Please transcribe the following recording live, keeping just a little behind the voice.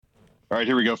All right,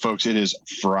 here we go, folks. It is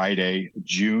Friday,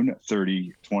 June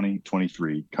 30,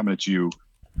 2023, coming at you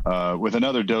with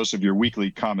another dose of your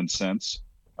weekly common sense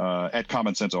at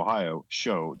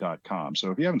commonsenseohioshow.com.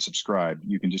 So if you haven't subscribed,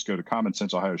 you can just go to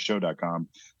commonsenseohioshow.com,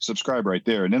 subscribe right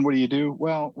there. And then what do?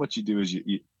 Well, what you do is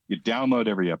you download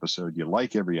every episode, you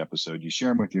like every episode, you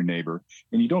share them with your neighbor,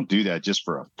 and you don't do that just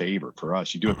for a favor for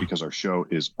us. You do it because our show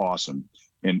is awesome.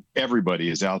 And everybody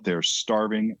is out there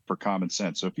starving for common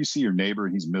sense. So if you see your neighbor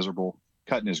and he's miserable,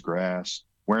 cutting his grass,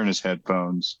 wearing his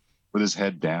headphones, with his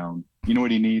head down, you know what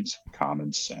he needs?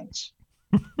 Common sense.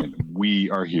 And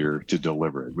we are here to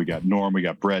deliver it. We got Norm, we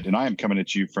got Brett, and I am coming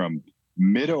at you from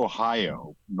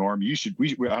mid-Ohio. Norm, I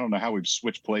don't know how we've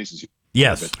switched places.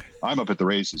 Yes. But I'm up at the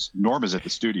races. Norm is at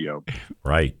the studio.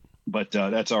 Right. But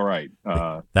that's all right.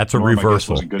 That's a Norm, reversal. I guess,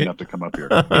 wasn't good enough to come up here.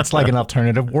 It's like an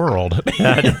alternative world.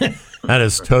 That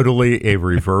is totally a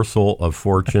reversal of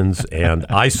fortunes, and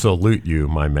I salute you,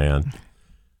 my man.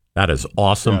 That is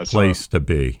awesome place to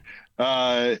be.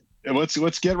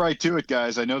 Let's get right to it,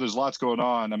 guys. I know there's lots going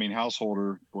on. I mean,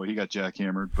 Householder, boy, he got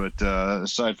jackhammered. But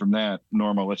aside from that,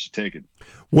 Norm, I'll let you take it.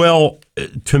 Well,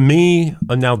 to me,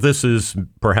 now this is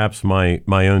perhaps my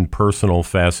own personal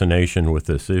fascination with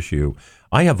this issue.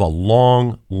 I have a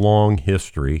long, long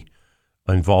history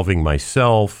involving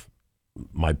myself,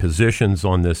 my positions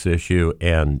on this issue,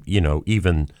 and,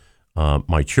 even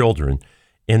my children.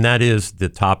 And that is the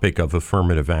topic of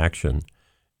affirmative action.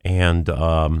 And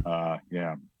it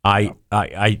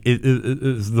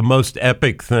is the most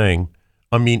epic thing.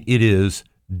 I mean, it is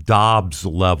Dobbs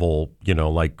level,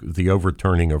 like the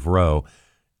overturning of Roe.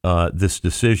 This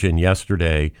decision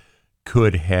yesterday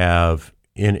could have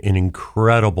an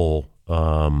incredible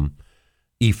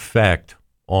effect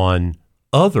on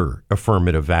other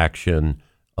affirmative action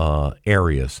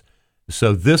areas.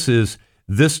 So this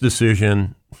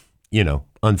decision,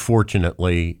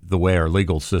 unfortunately, the way our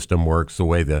legal system works, the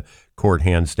way the court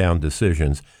hands down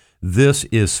decisions, this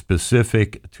is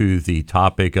specific to the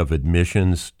topic of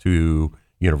admissions to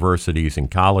universities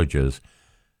and colleges.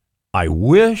 I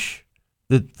wish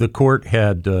that the court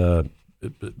had been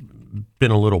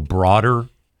a little broader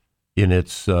in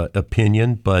its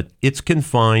opinion, but it's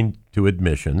confined to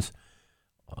admissions.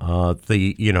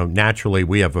 Naturally,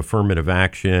 we have affirmative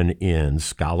action in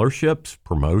scholarships,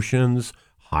 promotions,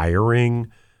 hiring,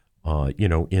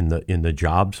 in the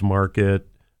jobs market.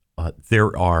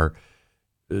 There are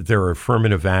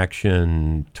affirmative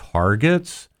action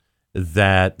targets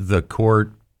that the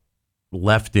court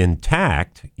left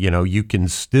intact. You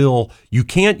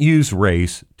can't use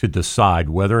race to decide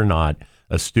whether or not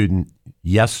a student,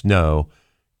 yes, no,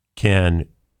 can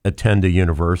attend a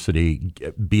university,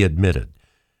 be admitted.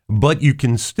 But you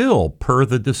can still, per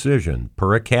the decision,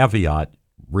 per a caveat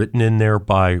written in there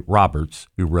by Roberts,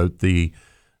 who wrote the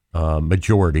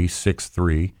majority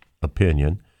 6-3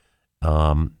 opinion,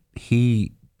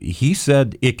 he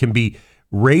said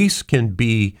race can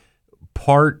be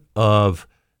part of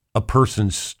a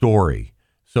person's story.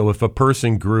 So if a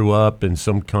person grew up in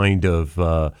some kind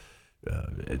of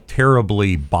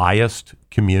terribly biased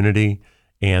community,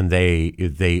 and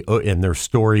their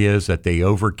story is that they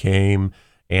overcame,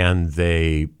 and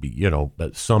they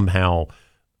somehow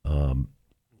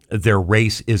their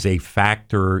race is a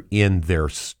factor in their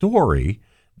story,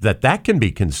 that can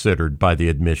be considered by the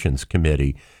admissions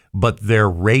committee, but their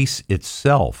race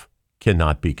itself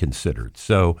cannot be considered.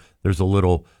 So there's a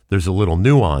little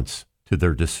nuance to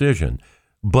their decision,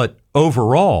 but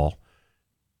overall,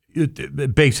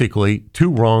 basically,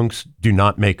 two wrongs do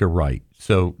not make a right.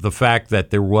 So the fact that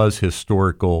there was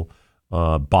historical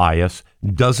bias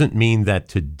doesn't mean that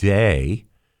today,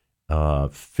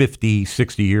 50,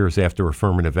 60 years after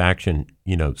affirmative action,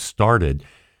 started,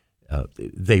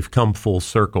 they've come full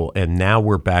circle. And now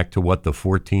we're back to what the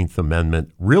 14th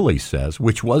Amendment really says,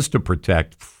 which was to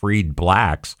protect freed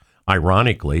blacks.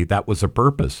 Ironically, that was the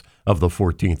purpose of the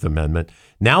 14th Amendment.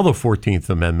 Now the 14th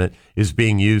Amendment is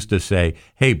being used to say,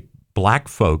 hey, black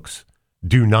folks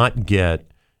do not get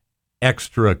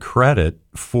extra credit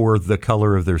for the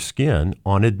color of their skin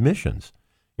on admissions.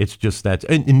 It's just that,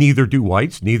 and neither do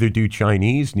whites, neither do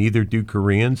Chinese, neither do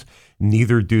Koreans,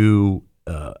 neither do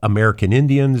American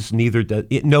Indians,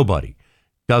 nobody.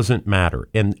 Doesn't matter.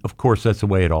 And of course, that's the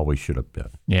way it always should have been.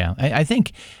 Yeah. I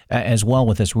think as well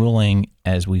with this ruling,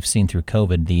 as we've seen through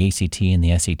COVID, the ACT and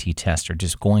the SAT test are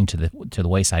just going to the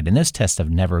wayside. And this tests have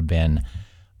never been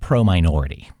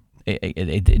pro-minority.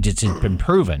 It's been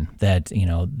proven that,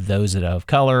 those that are of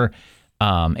color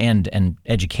and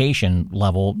education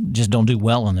level just don't do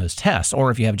well on those tests, or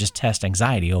if you have just test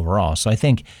anxiety overall. So I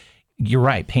think you're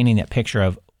right, painting that picture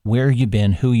of where you've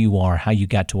been, who you are, how you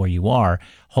got to where you are.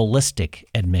 Holistic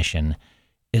admission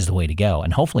is the way to go.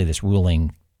 And hopefully this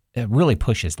ruling really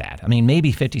pushes that. I mean,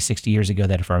 maybe 50, 60 years ago,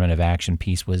 that affirmative action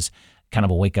piece was kind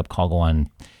of a wake-up call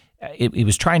going, it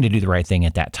was trying to do the right thing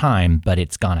at that time, but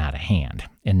it's gone out of hand.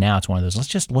 And now it's one of those, let's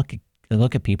just look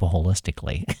at people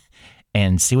holistically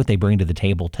and see what they bring to the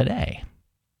table today.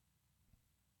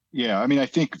 Yeah, I mean, I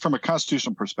think from a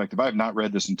constitutional perspective, I have not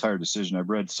read this entire decision. I've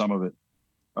read some of it,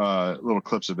 little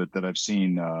clips of it that I've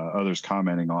seen others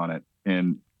commenting on it.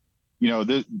 And,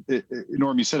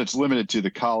 Norm, you said it's limited to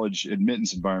the college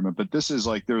admittance environment, but this is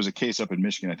like, there was a case up in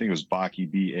Michigan, I think it was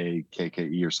Bakke,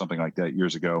 B-A-K-K-E or something like that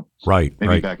years ago. Right.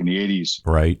 Maybe back in the 80s.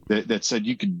 Right. That said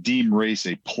you could deem race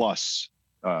a plus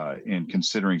in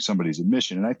considering somebody's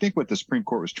admission. And I think what the Supreme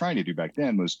Court was trying to do back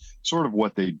then was sort of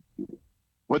what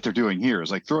they're doing here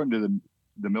is like throw it into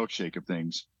the milkshake of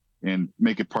things and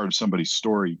make it part of somebody's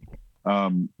story.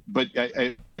 But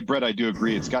Brett, I do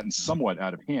agree it's gotten somewhat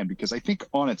out of hand because I think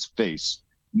on its face,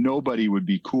 nobody would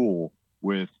be cool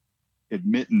with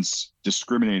admittance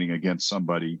discriminating against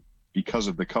somebody because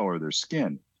of the color of their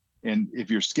skin. And if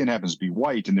your skin happens to be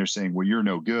white and they're saying, well, you're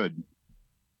no good,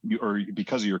 or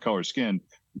because of your color of skin,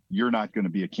 you're not going to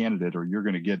be a candidate or you're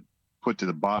going to get put to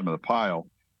the bottom of the pile,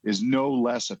 is no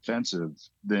less offensive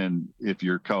than if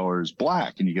your color is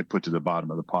black and you get put to the bottom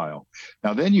of the pile.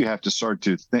 Now, then you have to start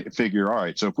to figure, all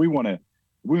right, so if we want to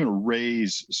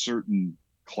raise certain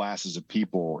classes of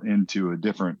people into a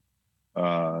different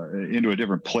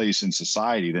place in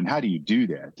society, then how do you do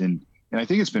that? And I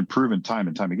think it's been proven time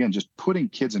and time again, just putting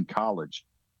kids in college,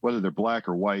 whether they're black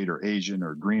or white or Asian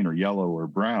or green or yellow or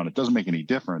brown, it doesn't make any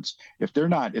difference. If they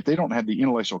don't have the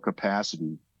intellectual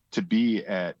capacity to be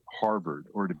at Harvard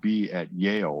or to be at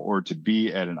Yale or to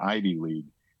be at an Ivy League,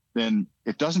 then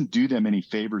it doesn't do them any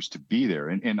favors to be there.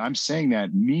 And I'm saying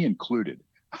that, me included.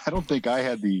 I don't think I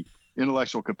had the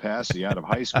intellectual capacity out of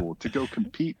high school to go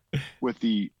compete with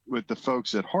the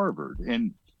folks at Harvard.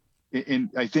 And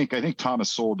I think Thomas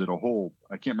Sowell did a whole,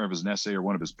 I can't remember if it was an essay or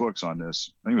one of his books on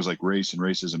this. I think it was like Race and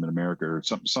Racism in America or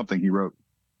something he wrote.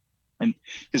 And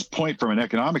his point from an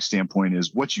economic standpoint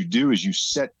is what you do is you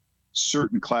set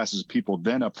certain classes of people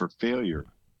then up for failure.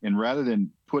 And rather than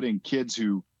putting kids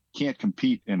who can't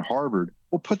compete in Harvard,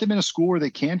 we'll put them in a school where they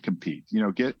can compete,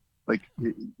 and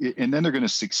then they're going to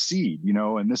succeed,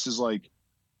 and this is like,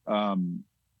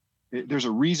 there's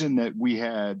a reason that we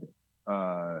had,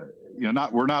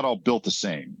 we're not all built the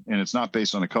same, and it's not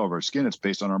based on the color of our skin. It's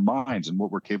based on our minds and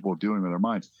what we're capable of doing with our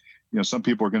minds. Some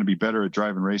people are going to be better at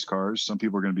driving race cars. Some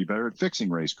people are going to be better at fixing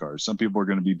race cars. Some people are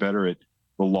going to be better at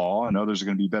the law, and others are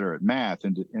going to be better at math.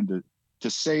 And to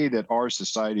say that our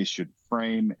society should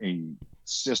frame a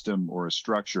system or a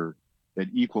structure that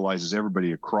equalizes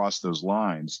everybody across those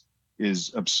lines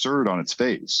is absurd on its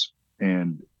face.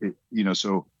 And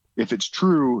so if it's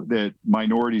true that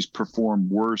minorities perform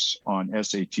worse on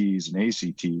SATs and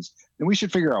ACTs, then we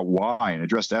should figure out why and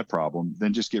address that problem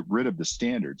than just get rid of the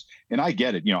standards. And I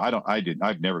get it.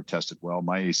 I've never tested well.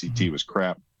 My ACT was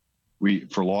crap.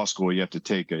 For law school, you have to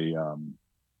take a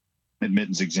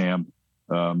admittance exam,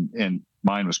 and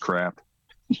mine was crap.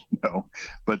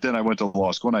 But then I went to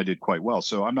law school and I did quite well.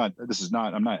 So I'm not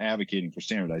advocating for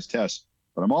standardized tests,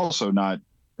 but I'm also not,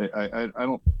 I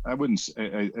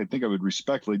think I would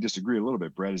respectfully disagree a little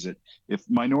bit, Brett, is that if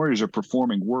minorities are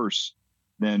performing worse,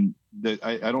 then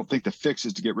I don't think the fix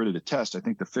is to get rid of the test. I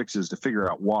think the fix is to figure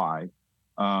out why,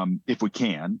 if we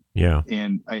can. Yeah.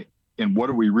 And what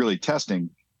are we really testing?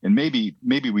 And maybe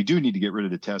we do need to get rid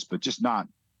of the test, but just not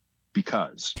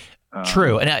because.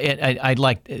 True. And I'd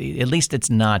like, at least it's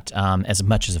not as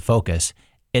much as a focus.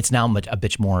 It's now a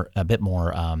bit more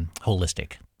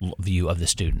holistic view of the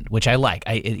student, which I like.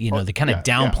 The kind of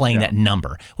downplaying that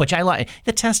number, which I like.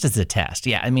 The test is the test.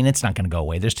 Yeah, I mean, it's not going to go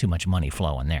away. There's too much money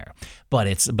flowing there. But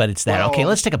it's that, okay,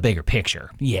 let's take a bigger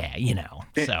picture. Yeah,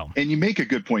 And you make a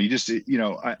good point. You just,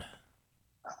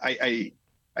 I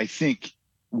think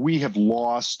we have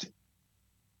lost.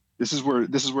 This is where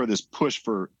this push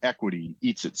for equity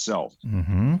eats itself,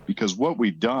 because what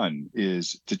we've done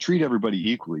is to treat everybody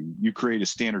equally. You create a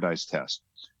standardized test,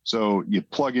 so you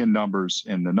plug in numbers,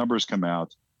 and the numbers come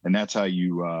out, and that's how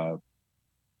you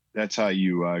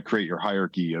create your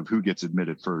hierarchy of who gets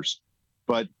admitted first.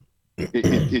 But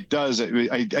it does.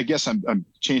 I guess I'm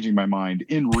changing my mind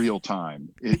in real time.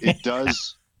 It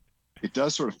does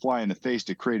sort of fly in the face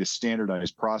to create a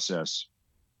standardized process.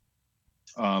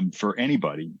 For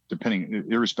anybody,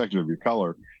 irrespective of your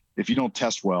color, if you don't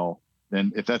test well,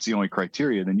 then if that's the only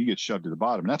criteria, then you get shoved to the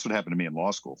bottom. And that's what happened to me in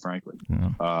law school, frankly.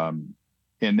 Yeah.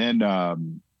 And then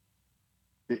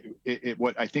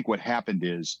what happened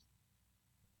is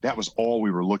that was all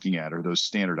we were looking at, are those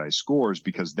standardized scores,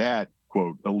 because that,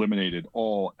 quote, eliminated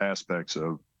all aspects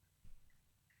of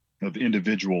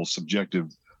individual subjective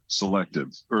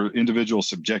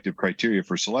criteria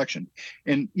for selection.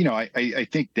 And, I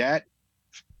think that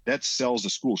sells the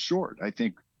school short. I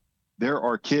think there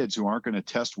are kids who aren't going to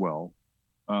test well,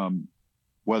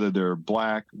 whether they're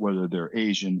Black, whether they're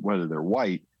Asian, whether they're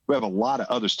white, who have a lot of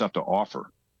other stuff to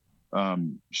offer,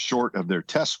 short of their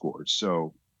test scores.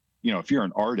 So, if you're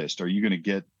an artist, are you going to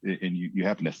get, and you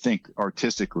happen to think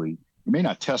artistically, you may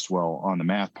not test well on the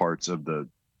math parts of the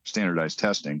standardized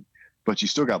testing, but you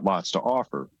still got lots to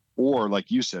offer. Or like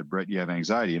you said, Brett, you have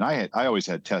anxiety. And I always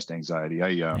had test anxiety.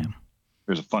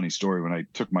 There's a funny story. When I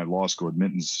took my law school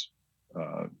admittance,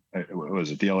 what was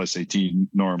it, the LSAT,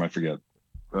 Norm, I forget,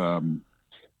 the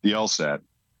LSAT.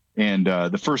 And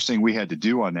the first thing we had to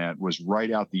do on that was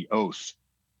write out the oath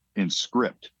in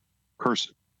script,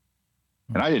 cursive.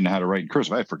 And I didn't know how to write in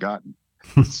cursive. I had forgotten.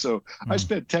 So I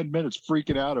spent 10 minutes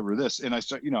freaking out over this. And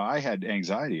I had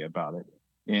anxiety about it.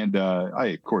 And I,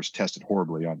 of course, tested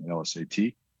horribly on the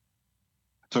LSAT.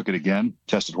 Took it again,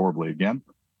 tested horribly again,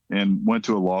 and went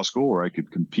to a law school where I could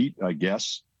compete, I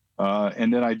guess.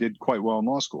 And then I did quite well in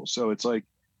law school. So it's like,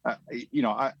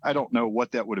 I don't know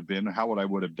what that would have been, how I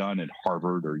would have done at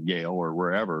Harvard or Yale or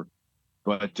wherever.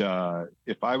 But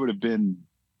if I would have been,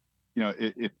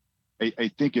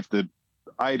 I think if the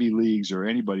Ivy Leagues or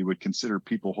anybody would consider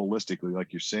people holistically,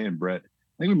 like you're saying, Brett,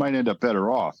 I think we might end up better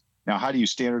off. Now, how do you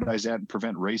standardize that and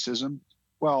prevent racism?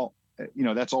 Well,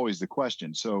 that's always the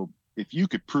question. So if you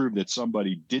could prove that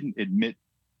somebody didn't admit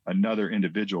another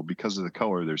individual because of the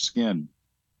color of their skin,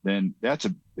 then that's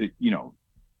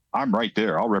I'm right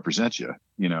there. I'll represent you,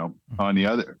 on the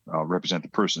other, I'll represent the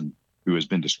person who has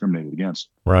been discriminated against.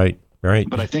 Right.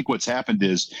 But I think what's happened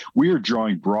is we are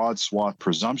drawing broad swath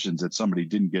presumptions that somebody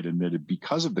didn't get admitted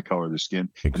because of the color of their skin.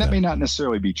 Exactly. And that may not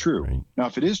necessarily be true. Right. Now,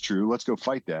 if it is true, let's go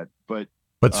fight that. But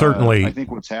certainly, I think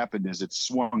what's happened is it's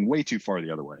swung way too far the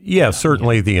other way. Yeah,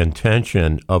 certainly the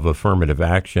intention of affirmative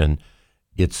action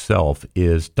itself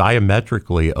is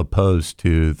diametrically opposed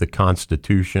to the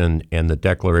Constitution and the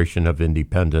Declaration of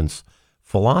Independence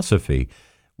philosophy,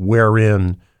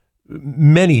 wherein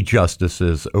many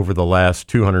justices over the last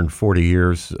 240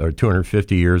 years or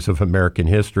 250 years of American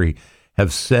history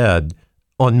have said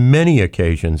on many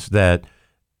occasions that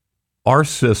our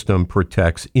system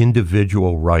protects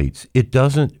individual rights. It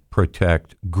doesn't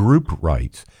protect group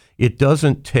rights. It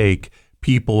doesn't take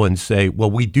people and say,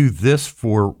 well, we do this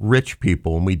for rich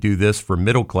people and we do this for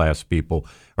middle class people,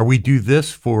 or we do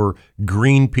this for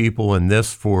green people and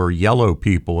this for yellow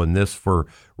people and this for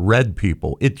red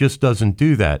people. It just doesn't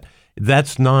do that.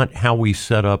 That's not how we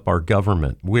set up our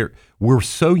government. We're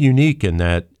so unique in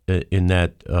that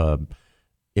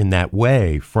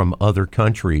way from other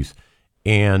countries.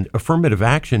 And affirmative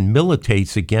action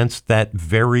militates against that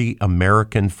very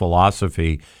American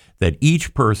philosophy that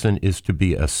each person is to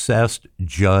be assessed,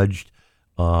 judged,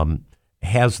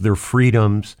 has their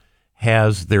freedoms,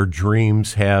 has their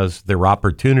dreams, has their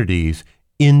opportunities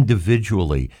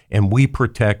individually, and we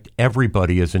protect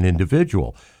everybody as an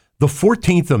individual. The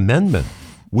 14th Amendment,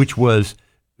 which was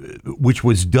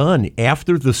done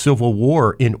after the Civil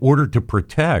War in order to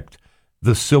protect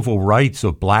the civil rights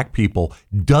of black people,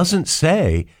 doesn't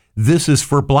say this is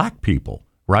for black people,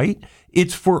 right?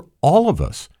 It's for all of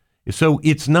us. So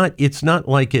it's not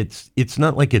like it's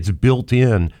built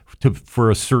in for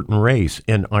a certain race.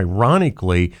 And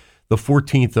ironically, the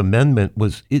 14th Amendment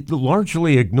it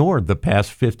largely ignored the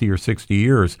past 50 or 60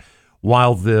 years,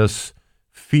 while this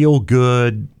feel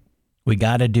good, we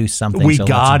got to do something. We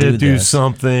got to do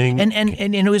something. And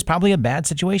it was probably a bad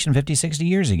situation 50, 60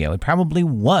 years ago. It probably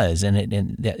was. And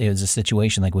it was a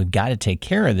situation like, we've got to take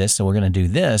care of this, so we're going to do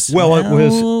this. Well,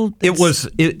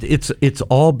 it's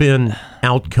all been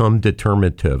outcome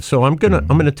determinative. So I'm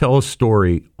going to tell a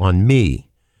story on me.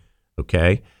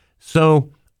 Okay.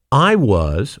 So I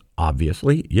was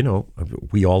obviously,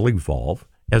 we all evolve.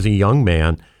 As a young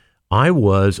man, I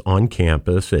was on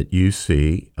campus at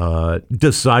UC,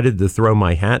 decided to throw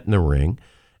my hat in the ring,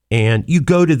 and you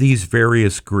go to these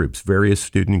various groups, various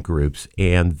student groups,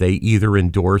 and they either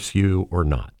endorse you or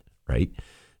not, right?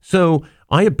 So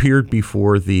I appeared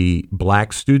before the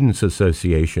Black Students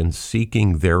Association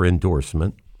seeking their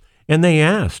endorsement, and they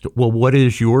asked, well, what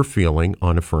is your feeling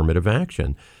on affirmative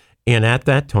action? And at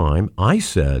that time, I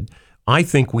said, I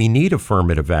think we need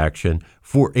affirmative action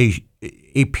for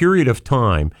a period of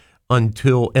time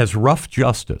until, as rough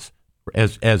justice,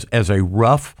 as a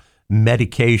rough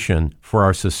medication for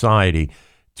our society,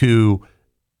 to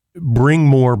bring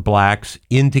more blacks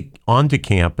onto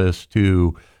campus,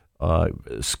 to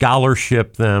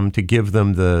scholarship them, to give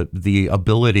them the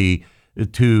ability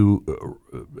to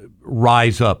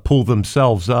rise up, pull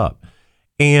themselves up.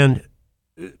 And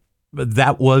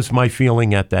that was my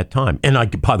feeling at that time.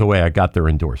 And by the way, I got their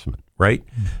endorsement, right?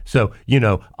 So,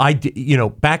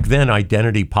 back then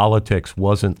identity politics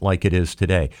wasn't like it is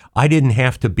today. I didn't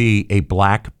have to be a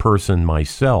black person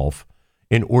myself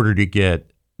in order to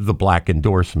get the black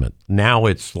endorsement. Now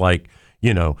it's like,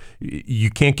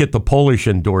 you can't get the Polish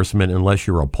endorsement unless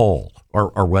you're a Pole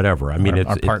or whatever. I mean,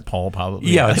 it's part Pole, probably.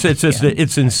 Yeah,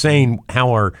 it's insane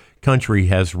how our country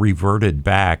has reverted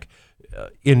back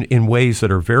in ways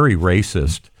that are very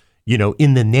racist.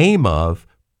 In the name of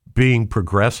being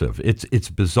progressive. It's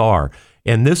bizarre,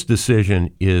 and this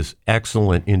decision is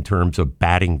excellent in terms of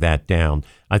batting that down.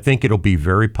 I think it'll be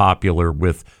very popular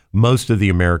with most of the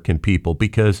American people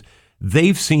because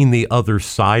they've seen the other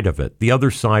side of it. The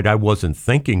other side I wasn't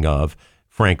thinking of,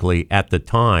 frankly, at the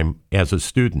time as a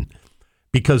student.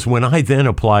 Because when I then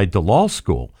applied to law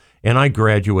school and I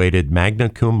graduated magna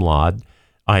cum laude,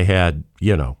 I had,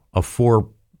 a 4,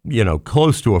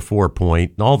 close to a 4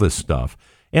 and all this stuff.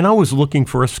 And I was looking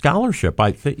for a scholarship.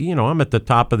 I'm at the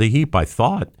top of the heap, I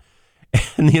thought.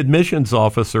 And the admissions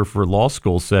officer for law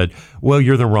school said, well,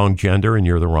 you're the wrong gender and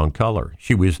you're the wrong color.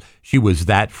 She was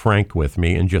that frank with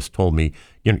me and just told me,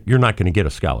 you're not going to get a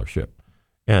scholarship.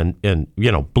 And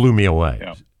blew me away.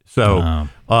 Yeah. So, and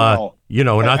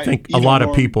I think a lot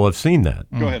of people have seen that.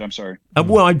 Go ahead. I'm sorry.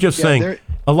 Well, I'm just saying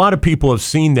a lot of people have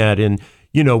seen that. And,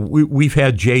 we've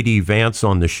had J.D. Vance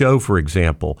on the show, for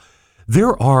example.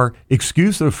 There are,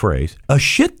 excuse the phrase, a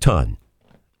shit ton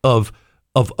of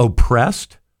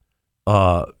oppressed,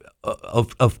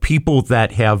 of people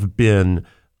that have been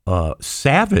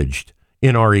savaged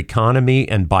in our economy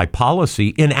and by policy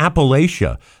in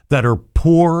Appalachia that are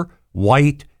poor,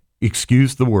 white,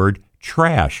 excuse the word,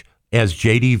 trash, as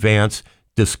J.D. Vance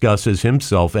discusses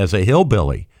himself as a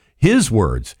hillbilly. His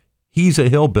words, he's a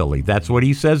hillbilly. That's what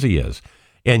he says he is.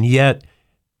 And yet,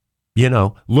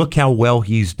 look how well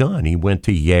he's done. He went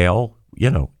to Yale,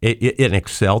 and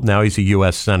excelled. Now he's a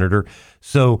U.S. Senator.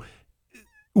 So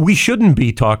we shouldn't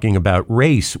be talking about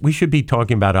race. We should be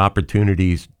talking about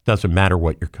opportunities. Doesn't matter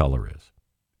what your color is.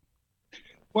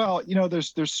 Well,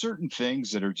 there's certain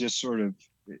things that are just sort of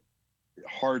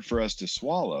hard for us to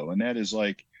swallow. And that is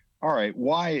like, all right,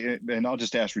 why, and I'll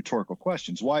just ask rhetorical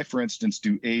questions. Why, for instance,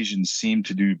 do Asians seem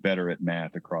to do better at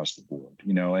math across the board?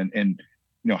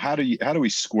 How do we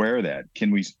square that?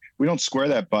 We don't square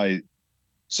that by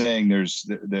saying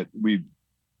that we've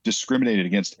discriminated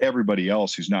against everybody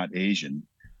else who's not Asian,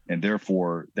 and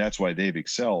therefore that's why they've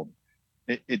excelled.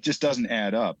 It just doesn't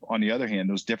add up. On the other hand,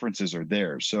 those differences are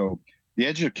there. So the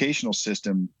educational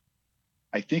system,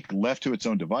 I think, left to its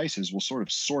own devices, will sort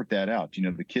of sort that out.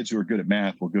 The kids who are good at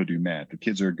math will go do math. The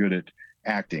kids who are good at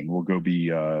acting will go be,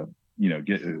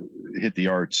 hit the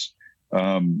arts.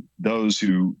 Those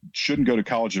who shouldn't go to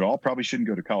college at all probably shouldn't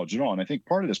go to college at all. And I think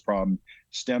part of this problem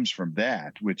stems from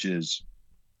that, which is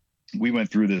we went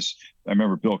through this. I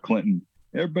remember Bill Clinton,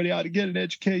 everybody ought to get an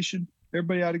education.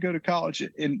 Everybody ought to go to college.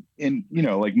 And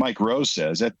like Mike Rose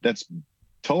says, that's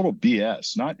total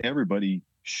BS. Not everybody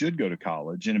should go to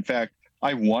college. And in fact,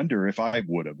 I wonder if I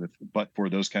would have, but for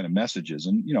those kind of messages.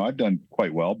 And, I've done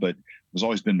quite well, but was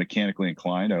always been mechanically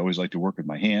inclined. I always like to work with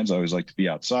my hands. I always like to be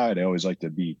outside. I always like to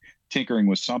be tinkering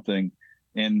with something.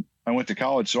 And I went to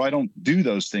college, so I don't do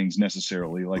those things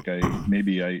necessarily. Like I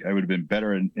would have been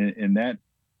better in that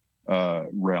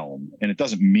realm. And it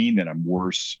doesn't mean that I'm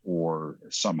worse or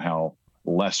somehow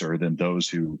lesser than those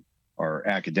who are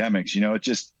academics. It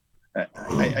just,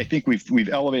 I think we've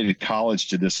elevated college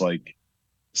to this like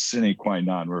sine qua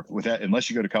non, where with that, unless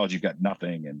you go to college, you've got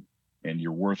nothing and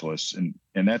you're worthless. And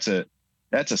that's a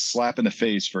slap in the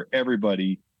face for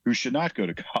everybody who should not go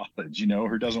to college,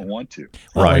 who doesn't want to.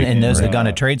 Well, right. And those that have gone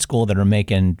to trade school that are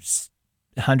making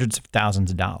hundreds of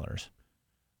thousands of dollars.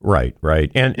 Right.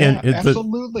 And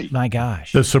absolutely. My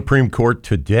gosh. The Supreme Court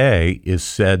today is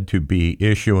said to be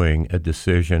issuing a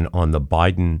decision on the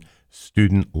Biden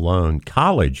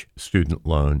college student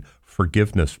loan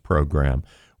forgiveness program,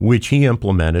 which he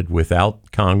implemented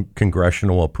without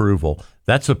congressional approval.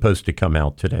 That's supposed to come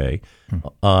out today.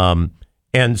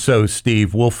 And so,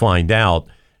 Steve, we'll find out,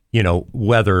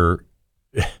 whether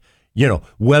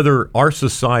our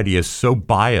society is so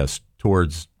biased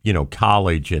towards,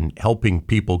 college and helping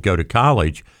people go to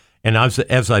college. And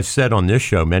as I've said on this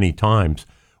show many times,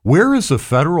 where is the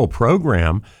federal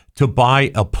program to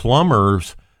buy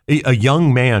a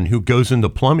young man who goes into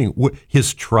plumbing,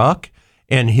 his truck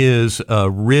and his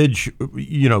Ridgeline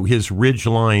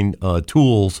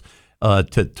tools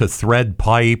to thread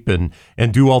pipe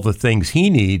and do all the things he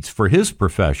needs for his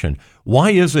profession.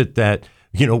 Why is it that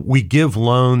we give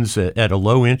loans at a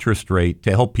low interest rate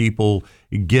to help people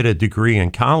get a degree in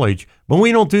college, but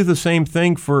we don't do the same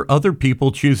thing for other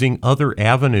people choosing other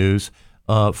avenues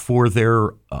for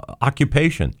their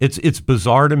occupation? It's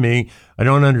bizarre to me. I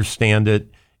don't understand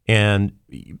it, and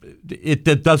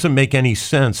it doesn't make any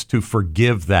sense to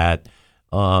forgive that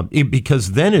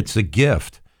because then it's a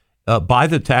gift by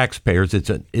the taxpayers.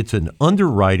 It's an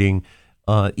underwriting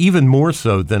even more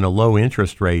so than a low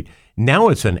interest rate. Now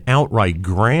it's an outright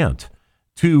grant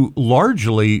to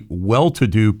largely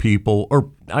well-to-do people,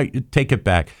 or I take it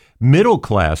back,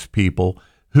 middle-class people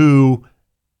who,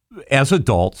 as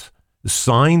adults,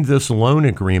 signed this loan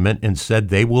agreement and said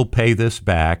they will pay this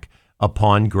back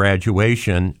upon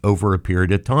graduation over a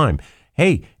period of time.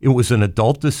 Hey, it was an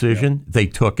adult decision. Yeah. They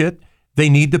took it. They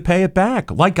need to pay it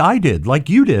back, like I did, like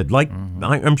you did, like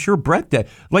I'm sure Brett did,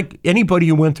 like anybody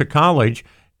who went to college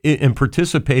and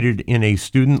participated in a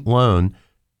student loan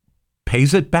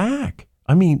pays it back.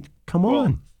 I mean, come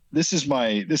on. This is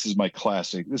a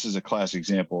classic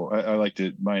example. I like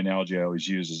to, my analogy I always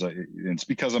use is, and it's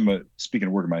because speaking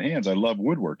of working my hands, I love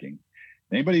woodworking.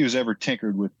 Anybody who's ever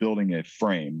tinkered with building a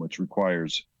frame, which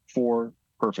requires 4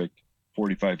 perfect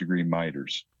 45-degree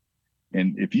miters,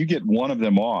 and if you get one of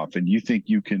them off and you think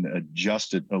you can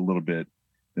adjust it a little bit,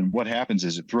 then what happens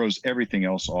is it throws everything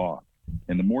else off.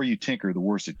 And the more you tinker, the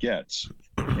worse it gets.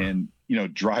 And,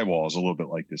 drywall is a little bit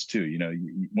like this too.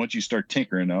 Once you start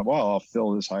tinkering, I'll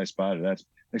fill this high spot or that.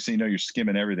 Next thing you know, you're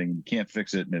skimming everything and you can't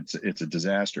fix it. And it's a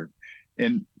disaster.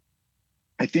 And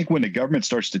I think when the government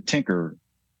starts to tinker,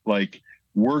 like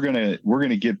we're going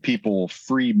to give people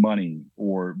free money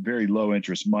or very low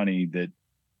interest money that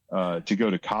to go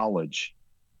to college,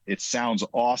 it sounds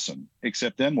awesome.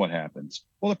 Except then what happens?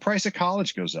 Well, the price of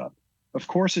college goes up. Of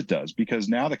course it does, because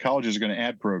now the colleges are going to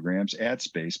add programs, add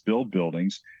space, build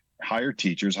buildings, hire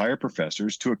teachers, hire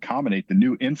professors to accommodate the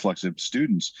new influx of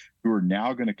students who are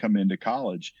now going to come into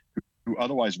college who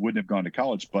otherwise wouldn't have gone to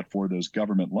college but for those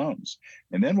government loans.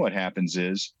 And then what happens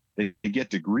is they get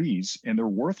degrees and they're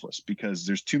worthless because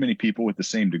there's too many people with the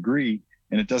same degree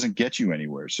and it doesn't get you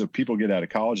anywhere. So people get out of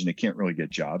college and they can't really get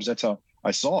jobs. That's how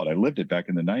I saw it. I lived it back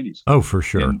in the 90s. Oh, for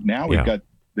sure. And now we've got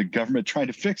the government trying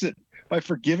to fix it by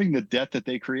forgiving the debt that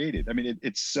they created. I mean,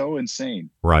 it's so insane.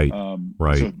 Right.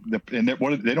 Right. So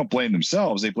they don't blame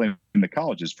themselves. They blame the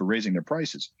colleges for raising their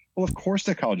prices. Well, of course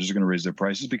the colleges are going to raise their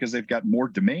prices because they've got more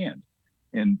demand.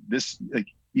 And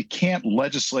you can't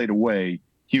legislate away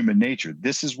human nature.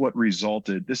 This is what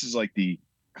resulted. This is like the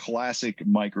classic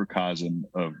microcosm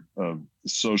of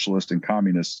socialist and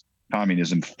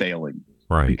communism failing.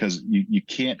 Right. Because you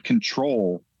can't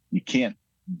control, you can't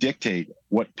dictate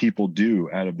what people do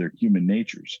out of their human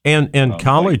natures. And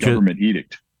colleges, like government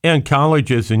edict. And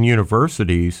colleges and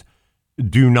universities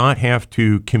do not have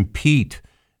to compete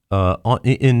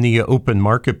in the open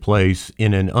marketplace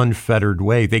in an unfettered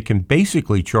way. They can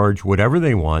basically charge whatever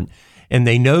they want, and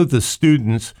they know the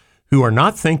students who are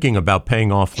not thinking about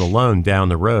paying off the loan down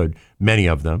the road. Many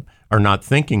of them are not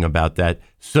thinking about that,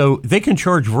 so they can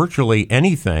charge virtually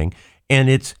anything. And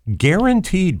it's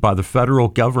guaranteed by the federal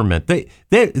government.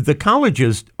 The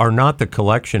colleges are not the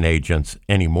collection agents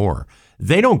anymore.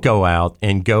 They don't go out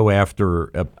and go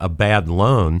after a bad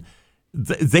loan.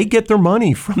 They get their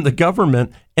money from the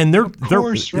government, and they're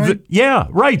right? Yeah,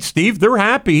 right, Steve. They're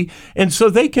happy, and so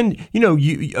they can,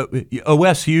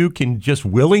 OSU can just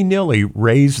willy-nilly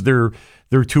raise their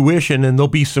tuition, and there'll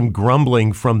be some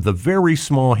grumbling from the very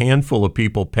small handful of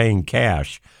people paying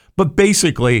cash. But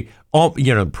basically, probably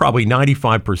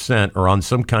 95% are on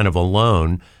some kind of a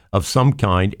loan of some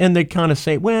kind, and they kind of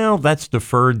say, well, that's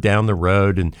deferred down the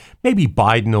road, and maybe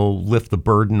Biden will lift the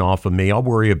burden off of me. I'll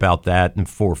worry about that in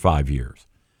 4 or 5 years.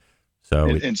 So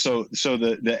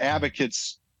the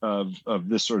advocates of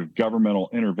this sort of governmental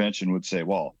intervention would say,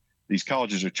 well, these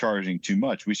colleges are charging too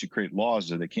much. We should create laws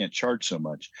that they can't charge so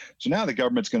much. So now the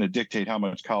government's going to dictate how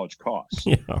much college costs.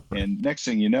 Yeah, right. And next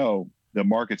thing you know, the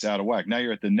market's out of whack. Now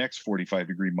you're at the next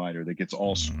 45-degree miter that gets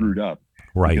all screwed up,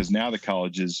 right? Because now the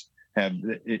colleges have,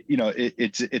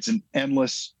 it's an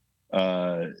endless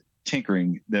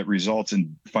tinkering that results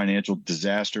in financial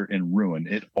disaster and ruin.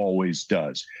 It always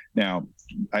does. Now,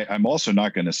 I'm also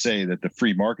not going to say that the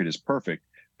free market is perfect,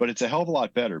 but it's a hell of a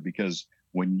lot better because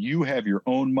when you have your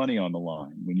own money on the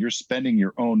line, when you're spending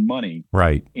your own money,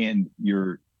 right, and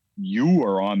you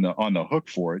are on the hook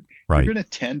for it, right, you're going to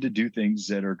tend to do things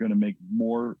that are going to make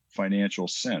more financial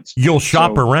sense. You'll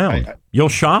shop around. You'll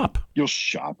shop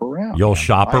around.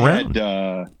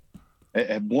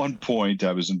 At one point,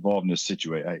 I was involved in this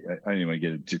situation. I didn't want to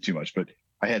get into too much, but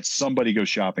I had somebody go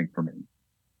shopping for me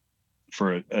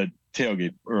for a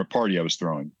tailgate or a party I was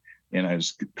throwing, and I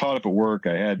was caught up at work.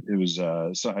 I had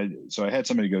so I had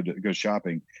somebody go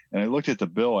shopping, and I looked at the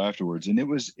bill afterwards, and it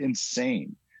was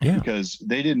insane because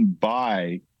they didn't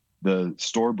buy the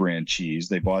store brand cheese.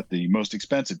 They bought the most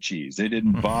expensive cheese. They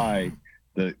didn't buy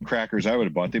the crackers I would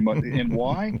have bought. And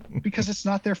why? Because it's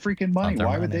not their freaking money.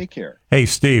 Why would they care? Hey,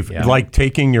 Steve, like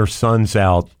taking your sons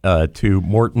out to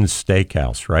Morton's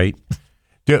Steakhouse, right?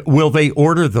 Will they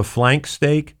order the flank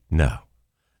steak? No,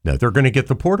 they're going to get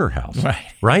the porterhouse,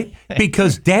 right?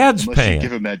 Because Dad's Unless paying. You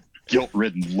give him that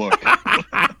guilt-ridden look.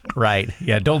 Right.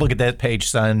 Yeah. Don't look at that page,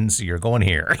 sons. You're going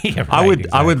here. Yeah,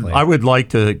 I would like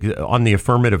to, on the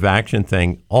affirmative action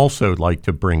thing, also like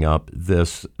to bring up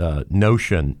this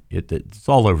notion. It's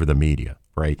all over the media,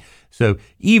 right? So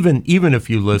even if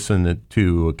you listen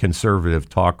to conservative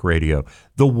talk radio,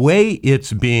 the way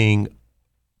it's being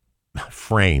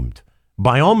framed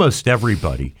by almost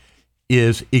everybody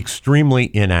is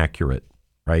extremely inaccurate,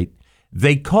 right?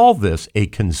 They call this a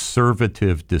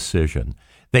conservative decision.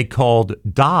 They called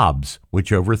Dobbs,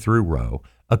 which overthrew Roe,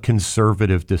 a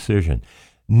conservative decision.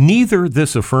 Neither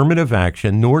this affirmative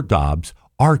action nor Dobbs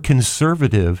are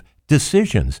conservative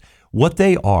decisions. What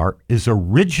they are is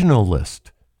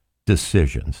originalist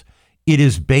decisions. It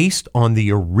is based on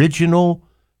the original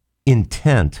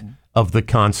intent of the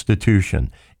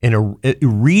Constitution and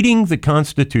reading the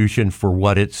Constitution for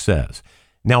what it says.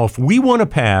 Now, if we want to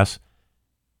pass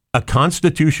a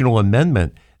constitutional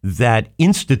amendment that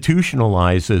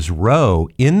institutionalizes Roe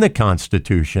in the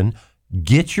Constitution,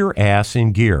 get your ass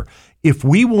in gear. If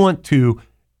we want to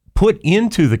put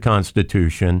into the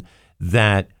Constitution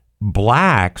that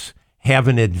blacks have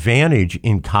an advantage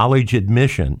in college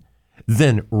admission,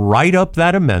 then write up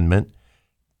that amendment,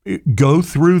 go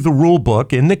through the rule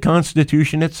book in the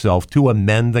Constitution itself to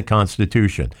amend the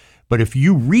Constitution. But if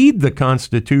you read the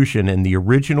Constitution and the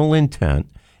original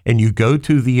intent, and you go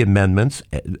to the amendments,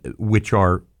 which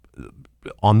are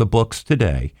on the books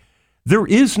today, there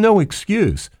is no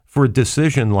excuse for a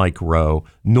decision like Roe,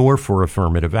 nor for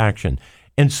affirmative action.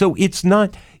 And so it's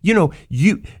not,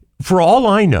 for all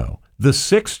I know, the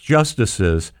 6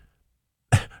 justices,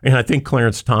 and I think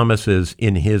Clarence Thomas is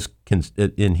in his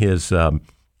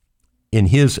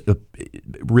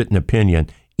written opinion,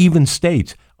 even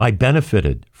states, I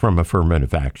benefited from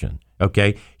affirmative action.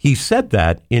 Okay, he said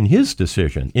that in his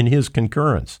decision, in his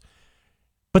concurrence,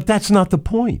 but that's not the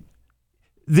point.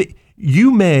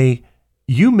 You may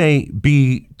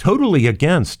be totally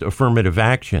against affirmative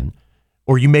action,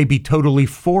 or you may be totally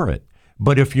for it.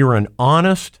 But if you're an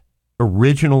honest,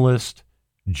 originalist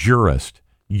jurist,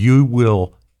 you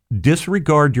will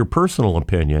disregard your personal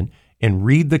opinion and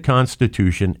read the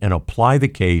Constitution and apply the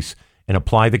case and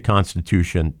apply the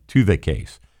Constitution to the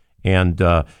case. And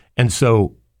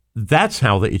so that's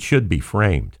how it should be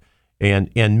framed. And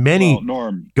many. Well,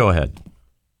 Norm. Go ahead.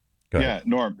 Yeah,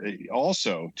 Norm.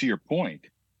 Also, to your point,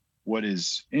 what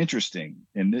is interesting,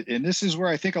 and this is where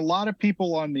I think a lot of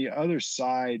people on the other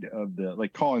side of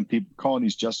calling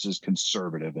these justices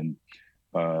conservative and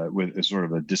with sort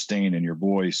of a disdain in your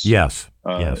voice. Yes.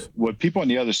 What people on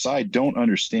the other side don't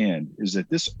understand is that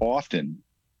this often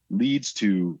leads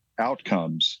to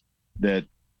outcomes that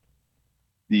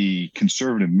the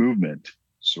conservative movement,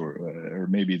 or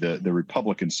maybe the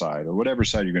Republican side, or whatever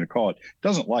side you're going to call it,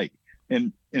 doesn't like.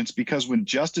 And it's because when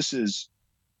justices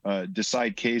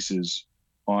decide cases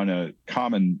on a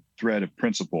common thread of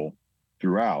principle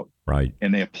throughout, right,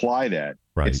 and they apply that,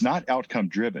 right, it's not outcome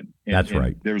driven. That's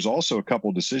right. There's also a couple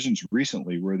of decisions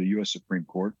recently where the U.S. Supreme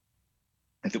Court,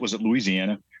 I think it was at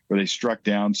Louisiana, where they struck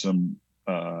down some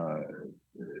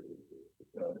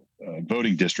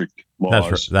voting district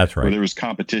laws. That's right. Where there was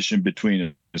competition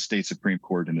between a state Supreme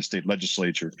Court and a state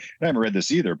legislature. I haven't read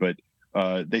this either, but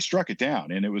they struck it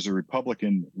down, and it was a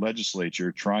Republican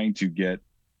legislature trying to get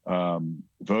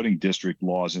voting district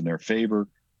laws in their favor.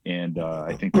 And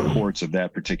I think the courts of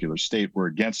that particular state were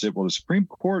against it. Well, the Supreme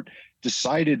Court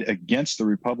decided against the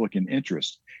Republican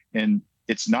interest. And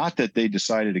it's not that they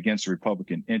decided against the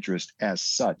Republican interest as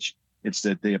such. It's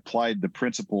that they applied the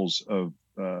principles of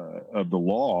the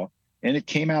law, and it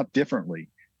came out differently.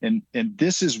 And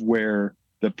this is where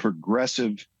the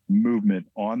progressive movement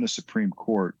on the Supreme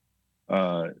Court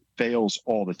fails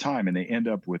all the time, and they end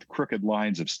up with crooked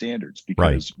lines of standards.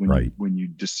 Because when you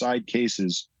decide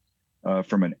cases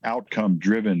from an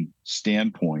outcome-driven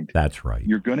standpoint, that's right,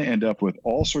 you're going to end up with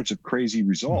all sorts of crazy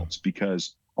results.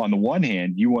 Because on the one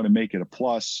hand, you want to make it a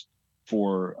plus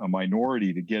for a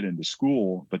minority to get into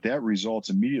school, but that results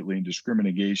immediately in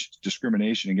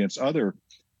discrimination against other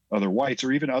whites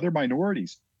or even other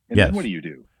minorities. And Yes. then what do you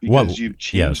do? Well, Because you've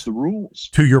changed yes. the rules.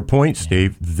 To your point,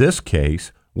 Steve, this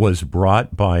case was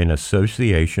brought by an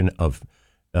association of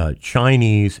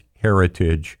Chinese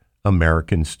heritage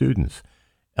American students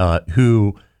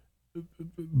who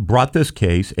brought this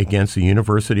case against the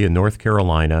University of North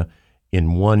Carolina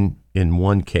in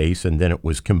one case, and then it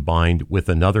was combined with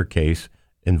another case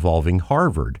involving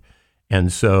Harvard.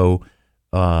 And so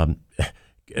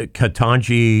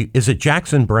Ketanji, is it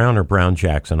Jackson Brown or Brown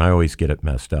Jackson? I always get it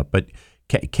messed up. But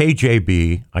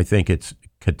KJB, I think it's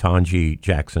Ketanji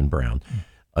Jackson Brown.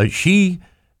 She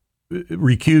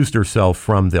recused herself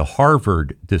from the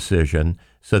Harvard decision,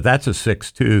 so that's a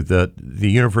 6-2. The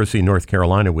University of North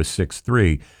Carolina was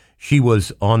 6-3. She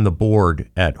was on the board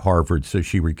at Harvard, so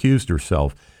she recused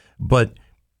herself. But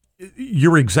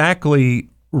you're exactly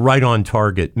right on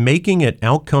target. Making it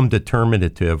outcome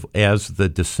determinative, as the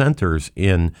dissenters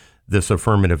in this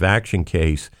affirmative action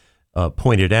case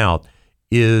pointed out,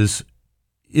 is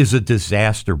a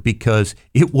disaster, because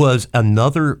it was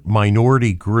another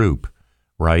minority group,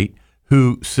 right,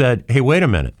 who said, hey, wait a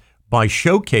minute, by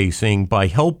showcasing, by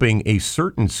helping a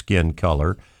certain skin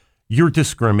color, you're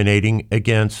discriminating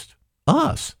against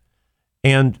us.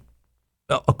 And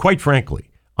quite frankly,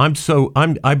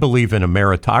 I believe in a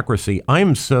meritocracy.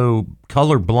 I'm so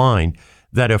colorblind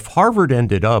that if Harvard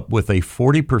ended up with a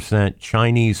 40%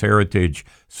 Chinese heritage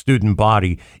student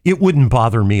body, it wouldn't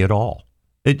bother me at all.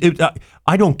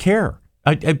 I don't care.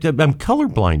 I'm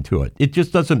colorblind to it. It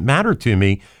just doesn't matter to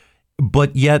me.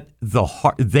 But yet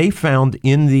they found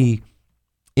in the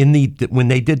when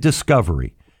they did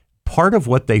discovery, part of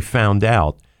what they found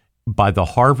out by the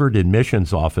Harvard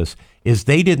admissions office is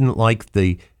they didn't like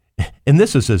and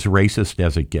this is as racist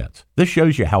as it gets. This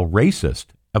shows you how racist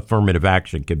affirmative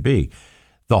action can be.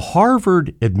 The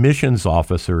Harvard admissions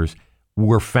officers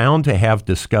were found to have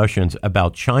discussions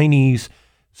about Chinese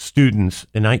students,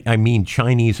 and I mean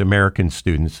Chinese American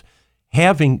students,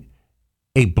 having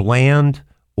a bland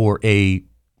or a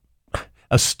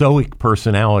stoic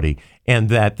personality, and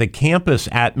that the campus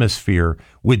atmosphere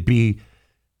would be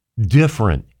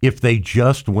different if they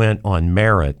just went on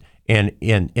merit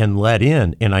and let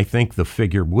in. And I think the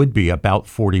figure would be about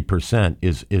 40%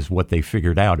 is what they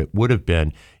figured out. It would have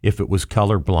been if it was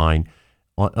colorblind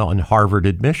on Harvard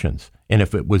admissions, and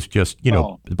if it was just,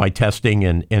 by testing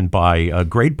and by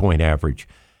grade point average.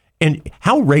 And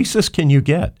how racist can you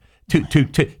get? To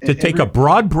take a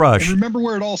broad brush. And remember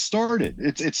where it all started.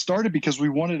 It started because we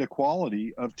wanted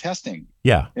equality of testing.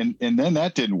 Yeah. And then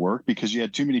that didn't work because you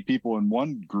had too many people in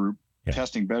one group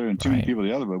testing better than too many people in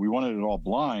the other, but we wanted it all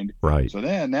blind. Right. So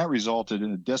then that resulted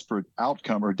in a desperate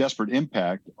outcome or desperate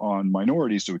impact on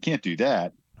minorities. So we can't do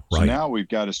that. So Right. now we've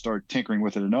got to start tinkering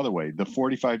with it another way. The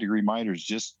 45-degree minors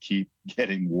just keep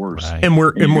getting worse. Right. And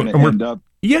we're end up.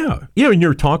 Yeah, and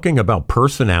you're talking about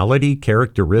personality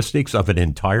characteristics of an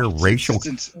entire racial.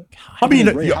 How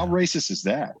racist is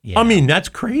that? Yeah. I mean, that's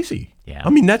crazy. Yeah. I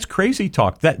mean, that's crazy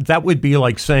talk. That would be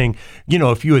like saying,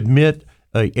 if you admit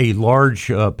a large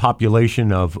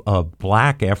population of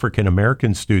Black African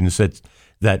American students,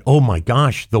 that oh my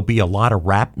gosh, there'll be a lot of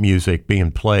rap music being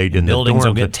played in buildings the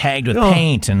will get tagged with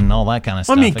paint and all that kind of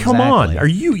stuff. I mean, come on,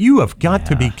 Exactly. you have got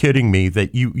to be kidding me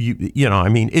that you know? I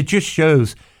mean, it just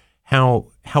shows how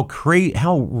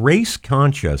race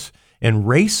conscious and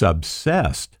race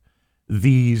obsessed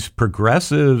these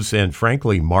progressives and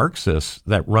frankly Marxists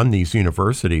that run these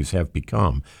universities have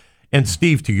become. And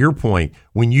Steve, to your point,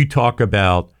 when you talk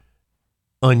about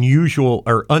unusual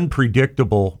or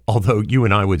unpredictable, although you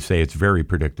and I would say it's very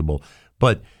predictable,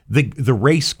 but the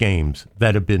race games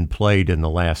that have been played in the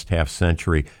last half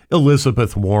century,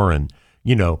 Elizabeth Warren,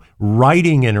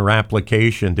 writing in her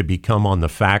application to become on the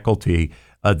faculty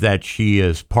that she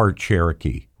is part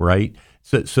Cherokee, right?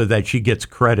 So that she gets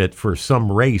credit for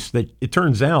some race that it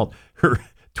turns out her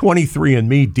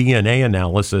 23andMe DNA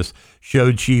analysis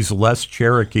showed she's less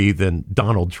Cherokee than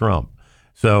Donald Trump.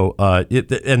 So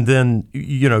and then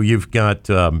you've got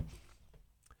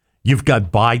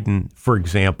Biden, for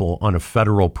example, on a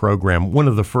federal program. One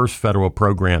of the first federal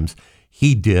programs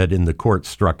he did, and the court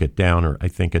struck it down, or I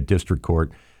think a district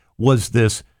court, was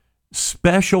this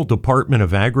special Department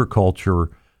of Agriculture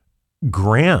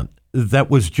grant that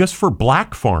was just for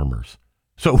Black farmers.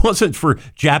 So it wasn't for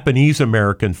Japanese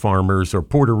American farmers or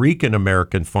Puerto Rican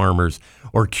American farmers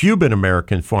or Cuban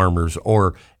American farmers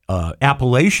or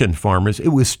Appalachian farmers. It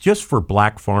was just for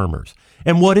Black farmers.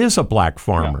 And what is a Black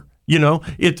farmer? Yeah.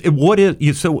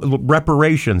 So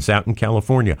reparations out in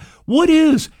California. What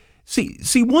is, see,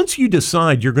 once you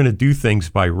decide you're going to do things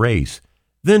by race,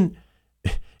 then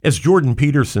as Jordan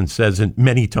Peterson says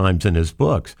many times in his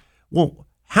books, well,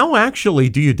 how actually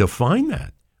do you define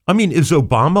that? I mean, is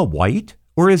Obama white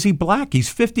or is he black? He's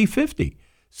 50-50.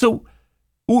 So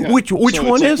which So one it's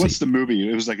like, is what's he? the movie?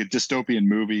 It was like a dystopian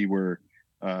movie where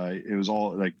it was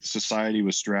all like society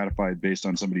was stratified based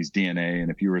on somebody's DNA, and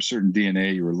if you were a certain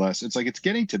DNA, you were less. It's like it's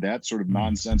getting to that sort of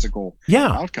nonsensical Yeah.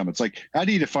 outcome. It's like, how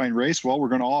do you define race? Well, we're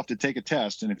going to all have to take a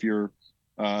test, and if you're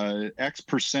X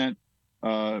percent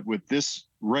with this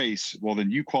race, well, then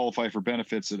you qualify for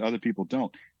benefits that other people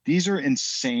don't. These are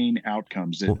insane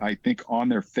outcomes that I think on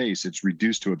their face it's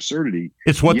reduced to absurdity.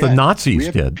 It's what the Yet, Nazis we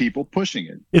have did. people pushing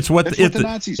it. It's what That's the, what the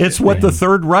Nazis It's did. what the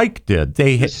Third Reich did.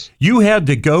 Yes. You had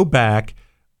to go back.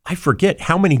 I forget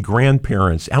how many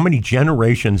grandparents, how many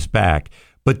generations back,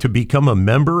 but to become a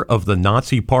member of the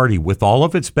Nazi Party with all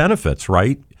of its benefits,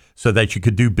 right? So that you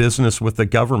could do business with the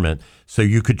government, so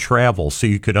you could travel, so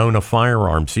you could own a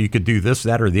firearm, so you could do this,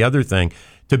 that, or the other thing.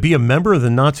 To be a member of the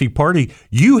Nazi Party,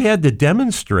 you had to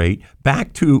demonstrate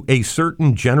back to a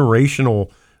certain generational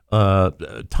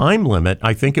time limit.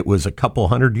 I think it was a couple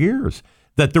hundred years,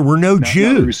 that there were no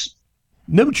Jews.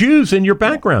 No Jews in your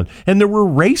background. And there were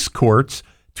race courts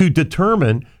to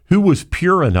determine who was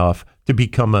pure enough to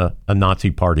become a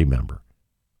Nazi Party member.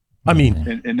 I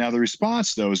mean, and now the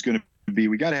response though is going to be,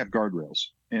 we got to have guardrails,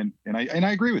 and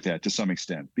I agree with that to some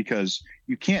extent, because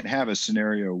you can't have a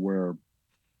scenario where,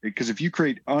 because if you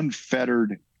create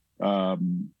unfettered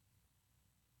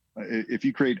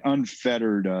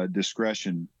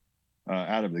discretion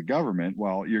out of the government,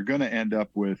 well, you're going to end up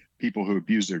with people who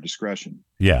abuse their discretion.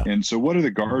 Yeah. And so, what are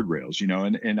the guardrails? You know,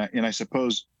 and I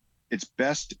suppose it's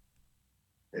best.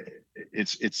 I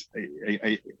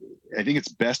think it's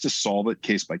best to solve it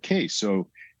case by case. So,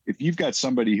 if you've got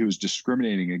somebody who is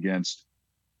discriminating against,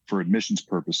 for admissions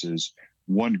purposes,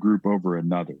 one group over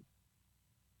another,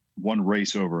 one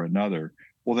race over another,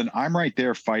 well, then I'm right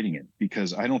there fighting it,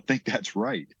 because I don't think that's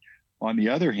right. On the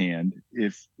other hand,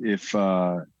 if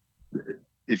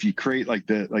you create like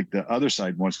the other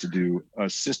side wants to do, a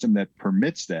system that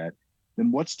permits that,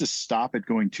 then what's to stop it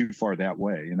going too far that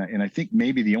way? And I think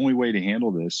maybe the only way to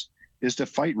handle this is to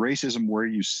fight racism where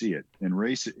you see it.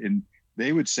 And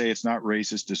they would say it's not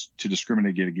racist to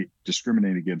discriminate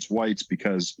against whites,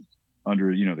 because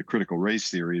under the critical race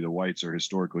theory, the whites are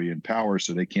historically in power,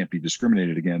 so they can't be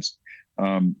discriminated against.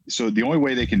 So the only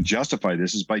way they can justify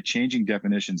this is by changing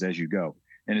definitions as you go.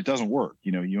 And it doesn't work.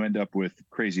 You end up with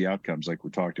crazy outcomes like we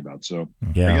talked about. So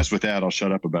I guess with that, I'll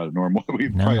shut up about it, Norm. We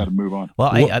probably ought to move on.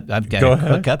 Well, I've got a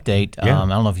quick update. Yeah. I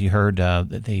don't know if you heard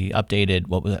that they updated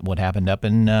what happened up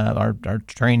in our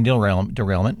train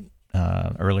derailment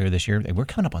earlier this year. We're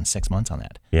coming up on 6 months on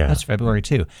that. Yeah. That's February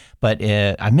too. But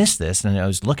I missed this, and I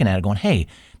was looking at it going, hey,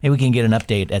 maybe we can get an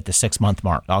update at the 6 month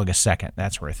mark, August 2nd,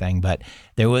 that sort of thing. But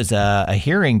there was a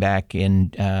hearing back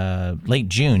in late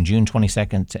June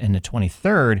 22nd and the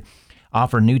 23rd,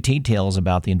 offered new details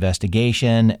about the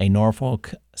investigation. A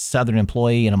Norfolk Southern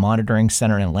employee in a monitoring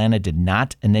center in Atlanta did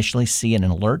not initially see an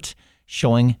alert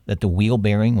showing that the wheel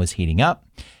bearing was heating up.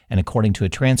 And according to a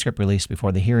transcript released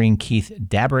before the hearing, Keith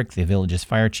Dabrick, the village's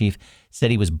fire chief, said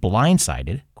he was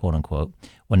blindsided, quote unquote,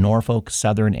 when Norfolk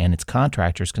Southern and its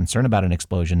contractors, concerned about an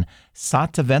explosion,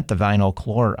 sought to vent the vinyl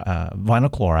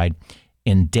chloride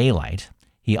in daylight.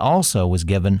 He also was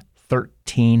given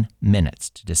 13 minutes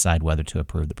to decide whether to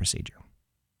approve the procedure.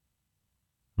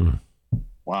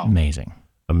 Wow. Amazing.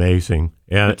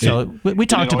 And so we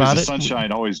talked about it.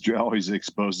 Sunshine always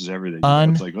exposes everything.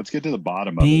 It's like, let's get to the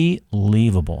bottom of it.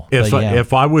 Unbelievable.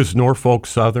 If I was Norfolk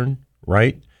Southern,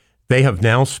 right, they have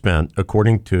now spent,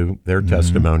 according to their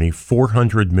testimony,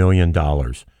 $400 million.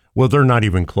 Well, they're not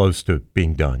even close to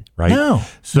being done, right? No.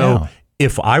 So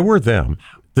if I were them,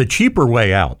 the cheaper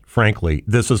way out, frankly,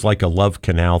 this is like a Love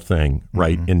Canal thing,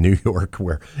 right, in New York,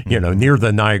 where, near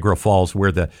the Niagara Falls,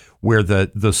 where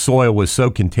the soil was so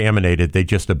contaminated, they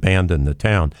just abandoned the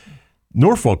town.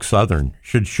 Norfolk Southern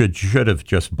should have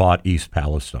just bought East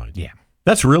Palestine. Yeah.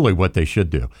 That's really what they should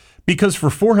do. Because for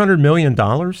 $400 million,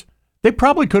 they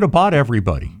probably could have bought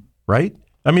everybody, right?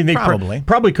 I mean, they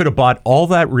probably could have bought all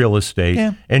that real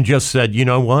estate and just said, you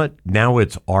know what, now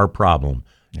it's our problem.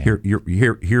 Yeah.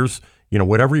 Here's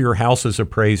whatever your house is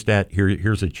appraised at,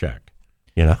 here's a check.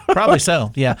 Probably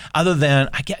so. Yeah. Other than,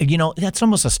 that's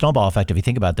almost a snowball effect if you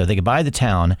think about it. They could buy the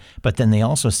town, but then they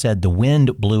also said the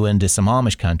wind blew into some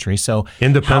Amish country. So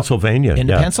into Pennsylvania.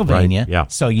 Pennsylvania. Right, yeah.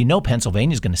 So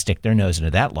Pennsylvania's going to stick their nose into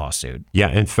that lawsuit. Yeah.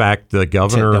 In fact, the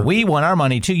governor. We want our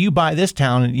money too. You buy this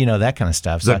town, that kind of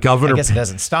stuff. So the governor. I guess it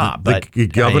doesn't stop. But the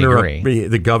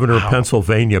governor of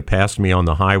Pennsylvania passed me on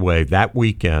the highway that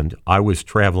weekend. I was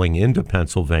traveling into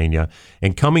Pennsylvania,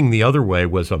 and coming the other way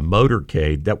was a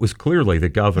motorcade that was clearly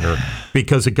the governor,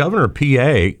 because the governor of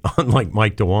PA, unlike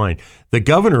Mike DeWine, the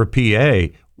governor of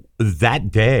PA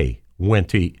that day went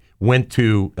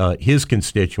to his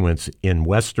constituents in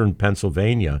Western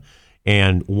Pennsylvania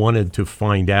and wanted to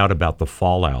find out about the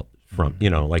fallout from,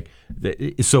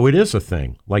 so it is a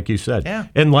thing, like you said. Yeah.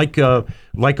 And like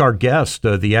our guest,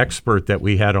 the expert that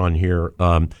we had on here,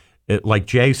 like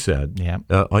Jay said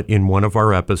in one of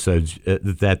our episodes,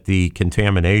 that the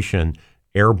contamination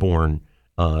airborne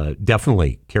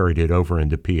definitely carried it over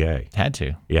into PA. Had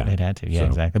to. Yeah. It had to. Yeah,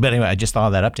 exactly. But anyway, I just thought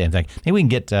of that update. I'm like, maybe we can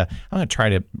get, I'm going to try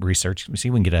to research, see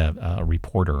if we can get a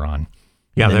reporter on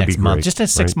the that'd next be month. great. Just a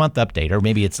 6-month update, or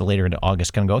maybe it's later into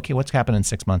August. Kind of go, okay, what's happening in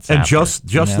 6 months And after,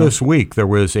 just this week, there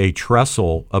was a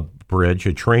trestle, a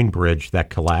train bridge that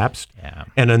collapsed,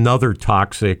 and another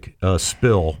toxic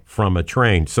spill from a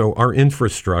train. So our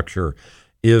infrastructure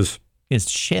is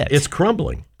shit. It's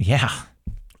crumbling. Yeah.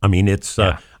 I mean, it's.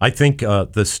 I think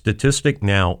the statistic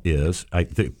now is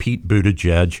Pete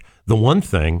Buttigieg. The one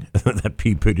thing that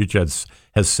Pete Buttigieg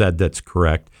has said that's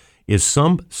correct is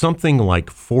something like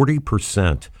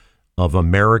 40% of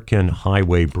American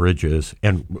highway bridges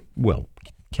and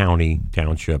county,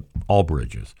 township, all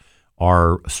bridges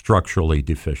are structurally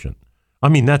deficient. I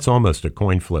mean, that's almost a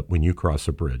coin flip when you cross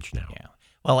a bridge now. Yeah.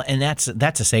 Well, and that's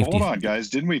a safety. Hold on, guys.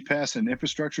 Didn't we pass an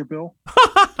infrastructure bill?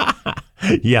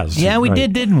 Yes. Yeah, we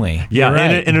did, didn't we? Yeah, right.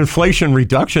 and an inflation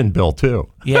reduction bill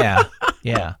too. Yeah.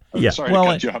 Yeah. Sorry to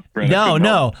cut you off, Brent.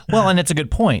 No. Well, and it's a good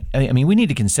point. I mean, we need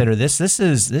to consider this. This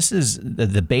is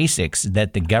the basics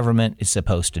that the government is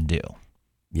supposed to do.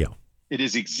 Yeah. It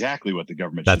is exactly what the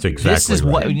government That's should do. exactly This is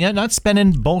right. what not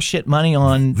spending bullshit money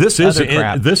on This is other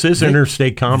crap. this is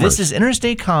interstate commerce. This is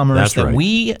interstate commerce That's that right.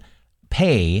 we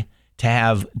pay to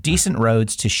have decent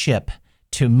roads to ship,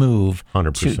 to move,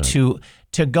 100%.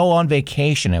 to go on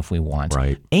vacation if we want,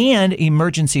 Right. and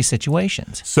emergency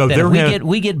situations. So that there if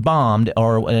we get bombed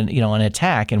or an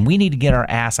attack, and we need to get our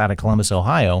ass out of Columbus,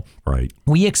 Ohio. Right.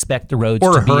 We expect the roads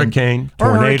Or to a be hurricane,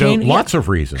 or a tornado, hurricane, lots of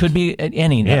reasons. Could be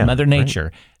any Yeah, Mother right.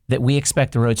 Nature. That we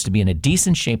expect the roads to be in a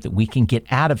decent shape that we can get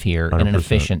out of here in an 100%.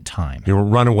 efficient time. You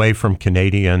run away from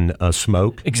Canadian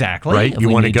smoke. Exactly. Right. If You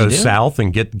we want to need go do. south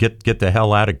and get the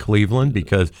hell out of Cleveland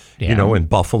because in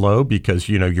Buffalo because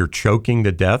you're choking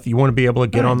to death. You want to be able to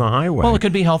get on the highway. Well, it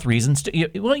could be health reasons.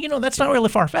 That's not really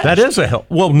far fetched. That is a hell.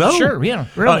 Well, no. Sure. Yeah.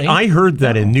 Really. I heard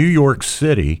that in New York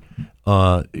City.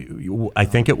 I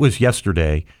think it was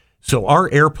yesterday. So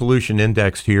our air pollution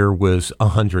index here was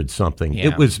 100 something. Yeah.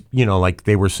 It was like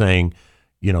they were saying,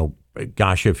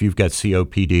 gosh, if you've got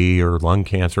COPD or lung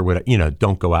cancer, whatever,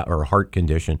 don't go out, or a heart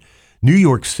condition. New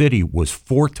York City was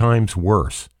 4 times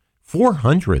worse.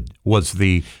 400 was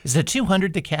the. Is it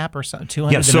 200 the cap or something?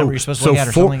 200 Yeah, the number you're supposed to look at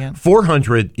or something like that?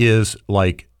 400 is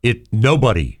like it.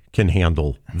 Nobody can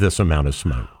handle this amount of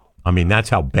smoke. I mean, that's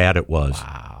how bad it was.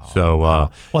 Wow. So,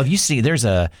 well, if you see, there's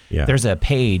a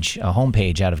page, a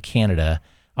homepage out of Canada.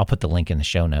 I'll put the link in the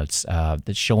show notes.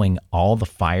 That's showing all the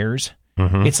fires.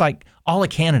 Mm-hmm. It's like all of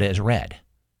Canada is red.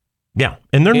 Yeah,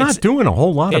 and they're not doing a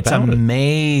whole lot about it. It's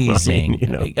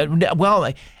amazing. I mean,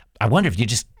 Well, I wonder if you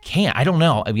just can't. I don't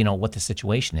know, what the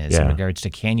situation is in regards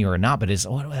to can you or not. But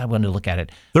I wanted to look at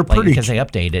it. They're pretty because they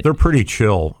update it. They're pretty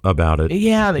chill about it.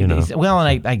 Yeah, well,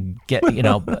 and I get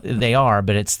they are,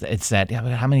 but it's that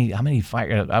how many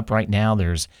fire up right now?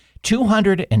 There's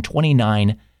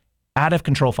 229 out of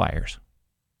control fires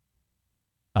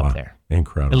up there.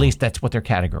 Incredible. At least that's what they're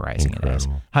categorizing it as.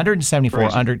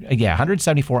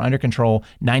 174 under control,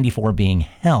 94 being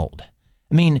held.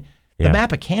 I mean, the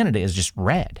map of Canada is just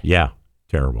red. Yeah,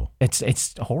 terrible.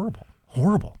 It's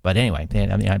horrible. But anyway,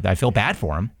 I mean, I feel bad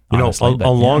for them.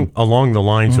 Along the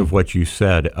lines of what you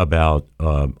said about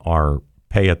our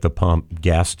pay at the pump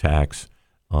gas tax,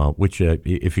 which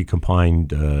if you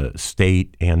combined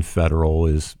state and federal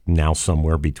is now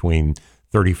somewhere between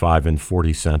 35 and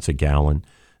 40 cents a gallon,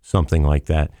 something like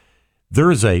that. There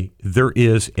is a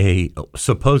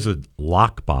supposed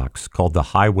lockbox called the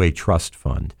Highway Trust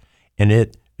Fund, and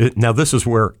now this is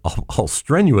where I'll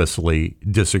strenuously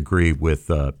disagree with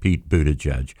Pete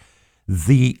Buttigieg.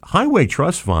 The Highway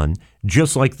Trust Fund,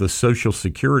 just like the Social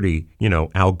Security,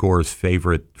 Al Gore's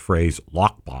favorite phrase,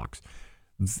 lockbox,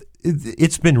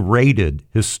 it's been rated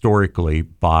historically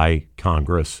by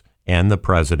Congress and the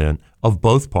president of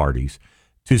both parties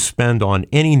to spend on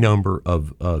any number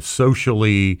of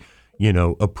socially,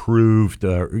 approved,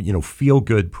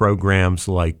 feel-good programs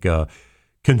like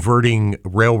converting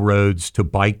railroads to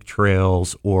bike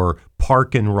trails or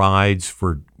park and rides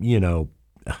for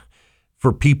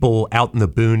people out in the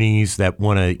boonies that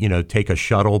want to, take a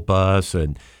shuttle bus,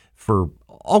 and for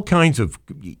all kinds of,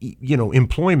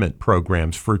 employment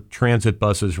programs for transit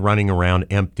buses running around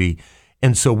empty.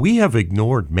 And so we have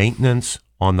ignored maintenance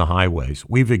on the highways.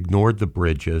 We've ignored the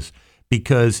bridges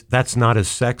because that's not as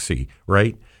sexy,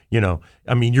 right?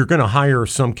 I mean, you're going to hire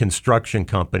some construction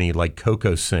company like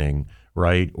Coco Singh,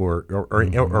 right, or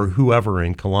whoever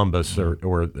in Columbus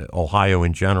or Ohio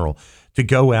in general, to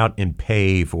go out and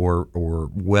pave or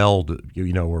weld,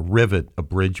 or rivet a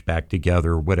bridge back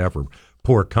together, or whatever,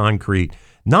 pour concrete.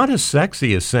 Not as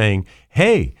sexy as saying,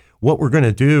 hey, what we're going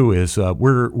to do is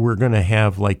we're going to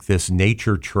have like this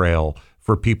nature trail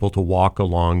for people to walk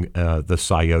along the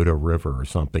Scioto River or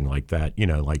something like that.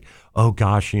 Like, oh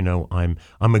gosh, I'm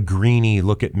a greenie.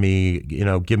 Look at me.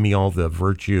 Give me all the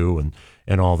virtue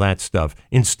and all that stuff.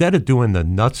 Instead of doing the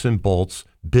nuts and bolts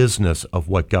business of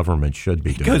what government should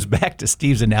be doing. It goes back to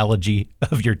Steve's analogy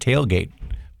of your tailgate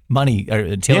money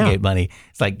or tailgate money.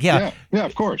 It's like, yeah,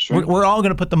 of course. Right? We're all going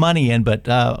to put the money in, but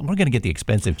we're going to get the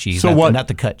expensive cheese, not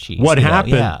the cut cheese. What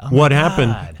happened? Yeah. What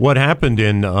happened? What happened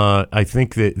in? I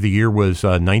think the year was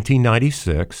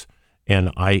 1996,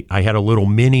 and I had a little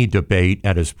mini debate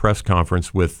at his press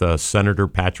conference with Senator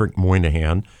Patrick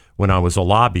Moynihan when I was a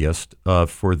lobbyist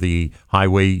for the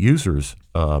Highway Users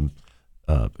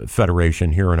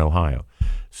Federation here in Ohio.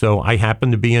 So I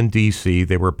happened to be in D.C.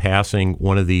 They were passing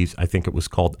one of these, I think it was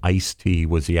called ICE-T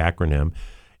was the acronym.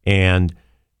 And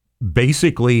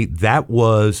basically that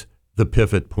was the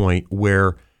pivot point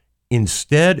where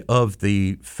instead of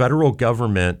the federal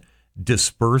government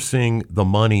dispersing the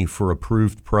money for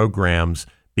approved programs,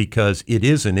 because it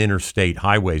is an interstate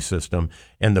highway system,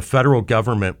 and the federal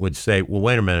government would say, well,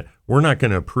 wait a minute, we're not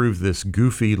going to approve this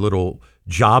goofy little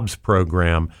jobs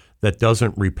program that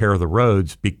doesn't repair the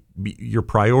roads. Your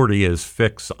priority is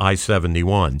fix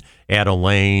I-71, add a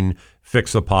lane,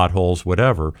 fix the potholes,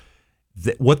 whatever.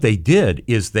 What they did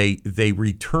is they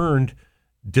returned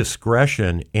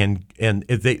discretion and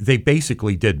they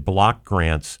basically did block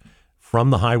grants from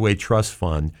the Highway Trust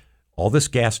Fund, all this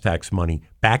gas tax money,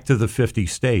 back to the 50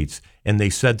 states. And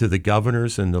they said to the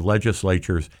governors and the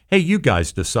legislatures, hey, you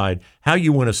guys decide how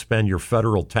you want to spend your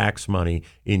federal tax money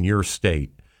in your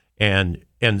state. And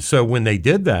so when they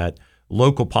did that,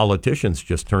 local politicians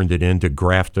just turned it into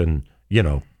graft and,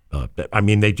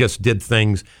 they just did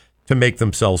things to make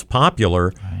themselves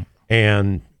popular. Right.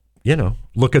 And,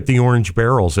 look at the orange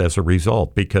barrels as a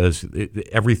result, because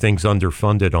everything's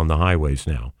underfunded on the highways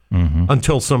now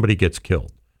until somebody gets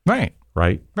killed. Right.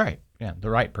 Right? Right. Yeah,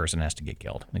 the right person has to get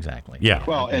killed. Exactly. Yeah.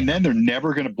 Well, and then they're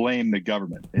never going to blame the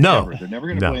government. No. They're never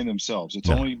going to blame themselves. It's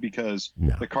only because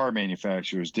the car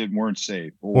manufacturers weren't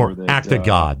safe, or that, act of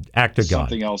God.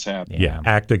 Something else happened. Yeah,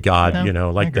 act of God. No,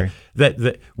 like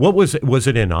that. What was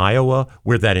it in Iowa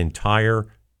where that entire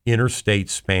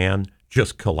interstate span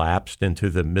just collapsed into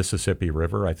the Mississippi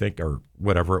River, I think, or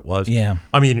whatever it was? Yeah.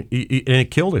 I mean, and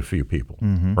it killed a few people,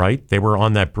 right? They were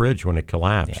on that bridge when it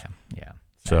collapsed. Yeah.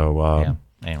 So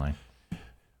anyway.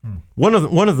 One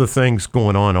of the things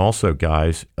going on also,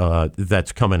 guys,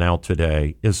 that's coming out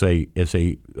today is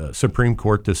a Supreme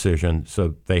Court decision.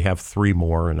 So they have 3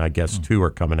 more, and I guess 2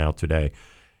 are coming out today.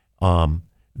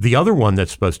 The other one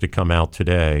that's supposed to come out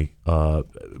today,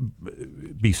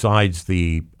 besides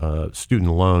the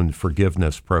student loan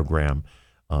forgiveness program,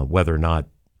 whether or not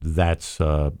that's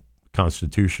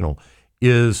constitutional,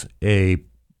 is a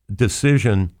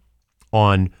decision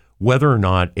on whether or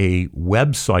not a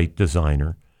website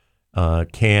designer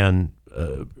can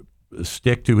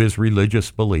stick to his religious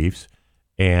beliefs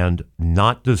and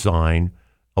not design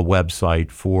a website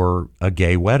for a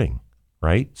gay wedding,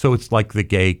 right? So it's like the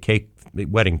gay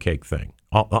wedding cake thing.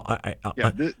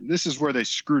 This is where they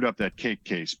screwed up that cake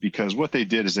case, because what they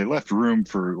did is they left room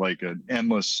for like an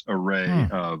endless array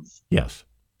of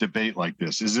debate like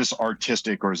this. Is this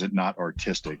artistic or is it not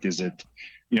artistic? Is it,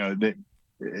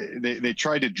 they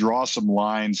tried to draw some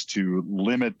lines to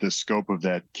limit the scope of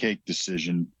that cake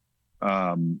decision.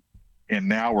 And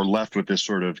now we're left with this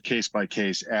sort of case by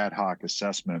case ad hoc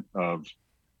assessment of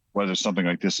whether something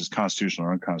like this is constitutional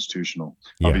or unconstitutional.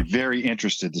 I'll be very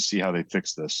interested to see how they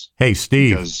fix this. Hey,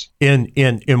 Steve,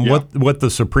 what the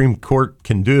Supreme Court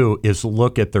can do is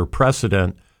look at their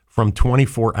precedent from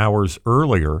 24 hours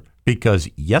earlier, because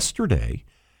yesterday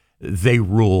they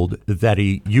ruled that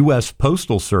a U.S.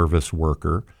 Postal Service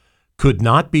worker could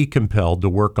not be compelled to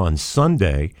work on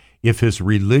Sunday if his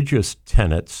religious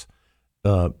tenets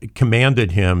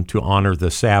commanded him to honor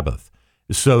the Sabbath.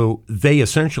 So they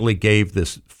essentially gave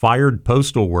this fired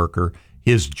postal worker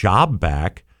his job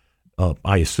back,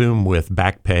 I assume with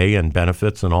back pay and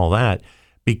benefits and all that,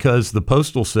 because the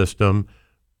postal system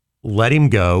let him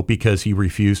go because he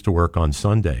refused to work on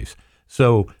Sundays.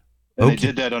 So they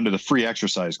did that under the free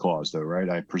exercise clause, though, right?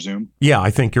 I presume. Yeah, I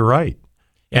think you're right.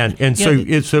 And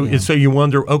so you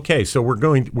wonder, okay, so we're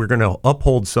going to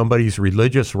uphold somebody's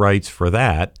religious rights for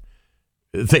that.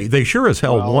 They sure as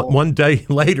hell one day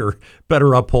later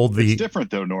better uphold the. It's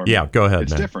different though, Norman. Yeah, go ahead.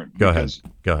 It's man. different. Go ahead.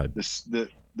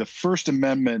 The First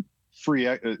Amendment so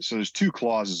there's two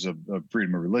clauses of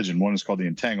freedom of religion. One is called the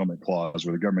entanglement clause,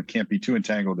 where the government can't be too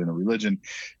entangled in a religion.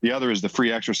 The other is the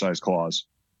free exercise clause.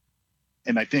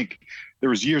 And I think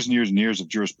there was years and years and years of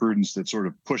jurisprudence that sort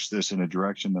of pushed this in a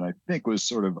direction that I think was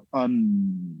sort of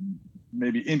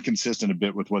maybe inconsistent a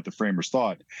bit with what the framers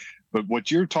thought. But what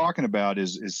you're talking about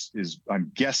is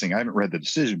I'm guessing, I haven't read the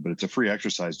decision, but it's a free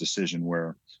exercise decision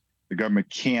where the government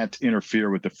can't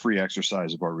interfere with the free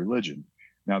exercise of our religion.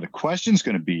 Now, the question is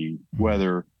going to be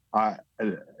whether my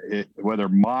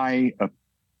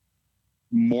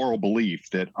moral belief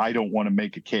that I don't want to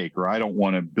make a cake or I don't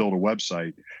want to build a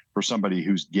website for somebody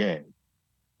who's gay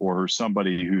or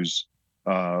somebody who's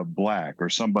black or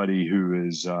somebody who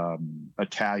is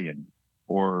Italian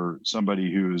or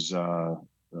somebody who's a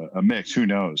mix, who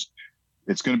knows?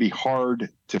 It's going to be hard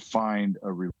to find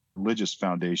a religious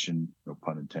foundation, no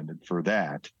pun intended, for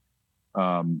that.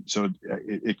 So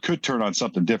it could turn on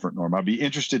something different, Norm. I'd be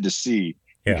interested to see,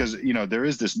 because, there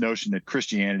is this notion that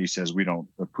Christianity says we don't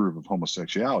approve of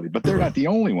homosexuality, but they're not the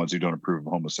only ones who don't approve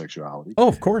of homosexuality. Oh,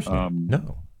 of course not.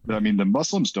 No. I mean, the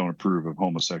Muslims don't approve of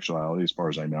homosexuality, as far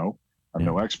as I know. I'm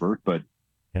no expert, but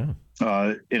and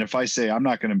if I say I'm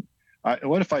not going to,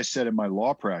 what if I said in my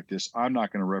law practice, I'm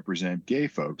not going to represent gay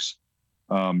folks?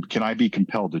 Can I be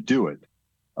compelled to do it?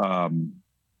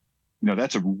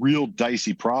 That's a real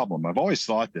dicey problem. I've always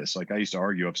thought this, like I used to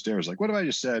argue upstairs, like, what if I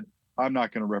just said, I'm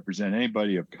not going to represent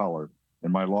anybody of color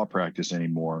in my law practice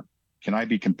anymore? Can I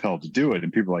be compelled to do it?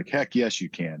 And people are like, heck, yes, you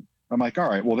can. I'm like, all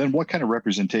right, well, then what kind of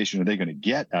representation are they going to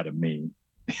get out of me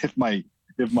if my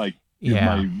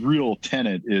real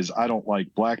tenet is I don't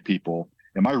like black people?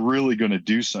 Am I really going to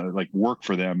do something like work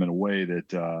for them in a way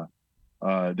that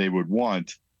they would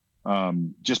want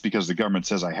just because the government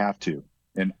says I have to?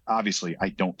 And obviously, I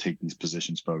don't take these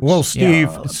positions, folks. Well,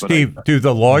 Steve, do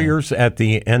the lawyers at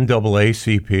the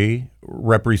NAACP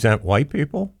represent white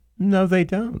people? No, they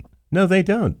don't.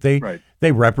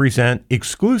 They represent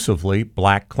exclusively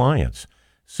black clients.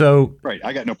 So right,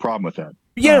 I got no problem with that.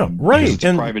 Yeah, right. It's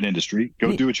a private industry.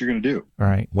 Go do what you're going to do.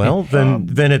 Right. Well,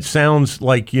 then it sounds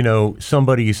like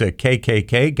somebody's a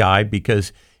KKK guy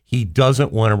because he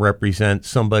doesn't want to represent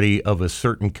somebody of a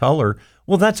certain color.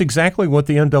 Well, that's exactly what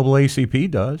the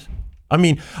NAACP does. I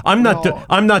mean, I'm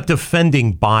not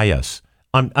defending bias.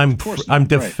 I'm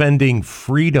defending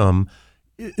freedom.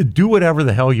 Do whatever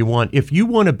the hell you want. If you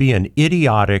want to be an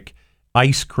idiotic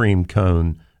ice cream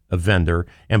cone vendor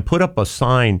and put up a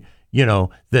sign,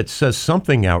 that says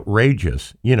something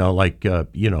outrageous, like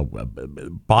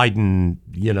Biden,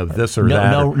 this or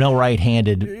that. No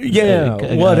right-handed.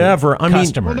 Whatever.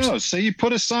 Customers. Well, no. Say you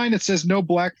put a sign that says no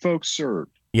black folks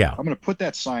served. Yeah. I'm going to put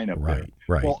that sign up there.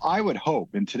 Right. Well, I would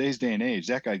hope in today's day and age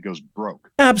that guy goes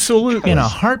broke. Absolutely. In a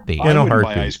heartbeat. I wouldn't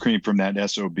buy ice cream from that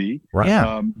SOB. Right.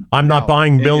 Yeah. I'm not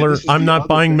buying Miller. I'm not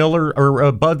buying Miller or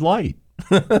Bud Light.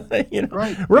 Right.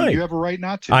 You have a right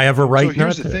not to. I have a right not to. So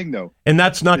here's the thing, though. And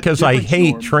that's not because I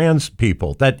hate trans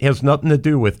people. That has nothing to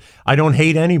do with, I don't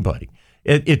hate anybody.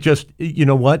 It just, you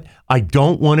know what? I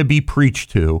don't want to be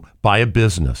preached to by a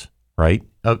business, right?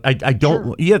 I don't.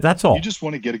 Sure. Yeah, that's all. You just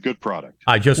want to get a good product.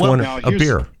 I just want a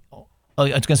beer. I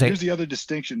was going to say. Here's the other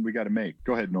distinction we got to make.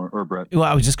 Go ahead, Norm or Brett. Well,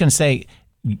 I was just going to say,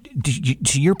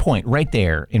 to your point right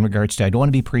there, in regards to I don't want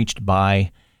to be preached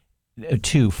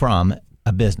from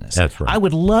a business. That's right. I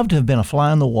would love to have been a fly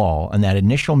on the wall in that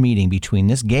initial meeting between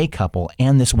this gay couple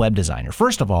and this web designer.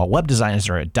 First of all, web designers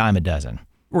are a dime a dozen.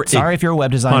 Sorry if you're a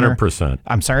web designer. 100%.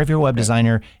 I'm sorry if you're a web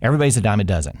designer. Everybody's a dime a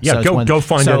dozen. Yeah, go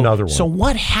find another one. So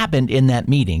what happened in that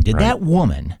meeting? Did that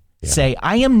woman say,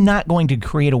 I am not going to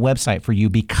create a website for you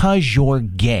because you're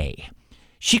gay?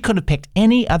 She could have picked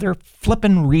any other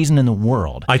flippin' reason in the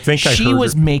world. I think she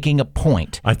was making a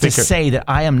point to say that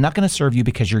I am not going to serve you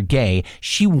because you're gay.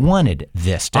 She wanted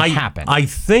this to happen. I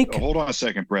think. Hold on a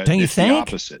second, Brett. Don't you think? The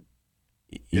opposite.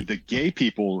 The gay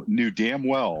people knew damn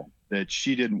well that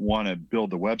she didn't want to build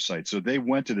the website, so they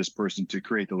went to this person to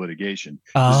create the litigation.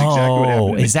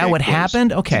 Is that what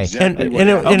happened? Okay, and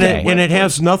it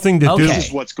has nothing to do. This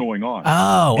is what's going on.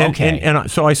 Oh, okay. And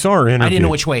so I saw her interview. I didn't know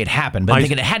which way it happened, but I'm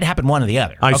thinking it had to happen one or the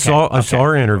other. I saw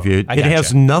her interview. It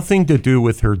has nothing to do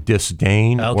with her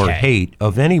disdain or hate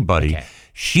of anybody. Okay.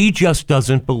 She just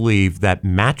doesn't believe that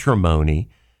matrimony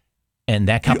And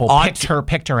that couple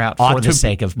picked her out for the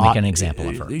sake of making an example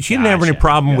of her. She didn't have any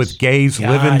problem with gays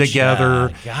living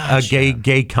together,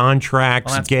 gay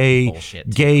contracts, gay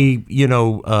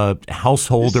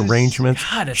household arrangements.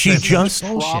 She just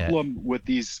problem with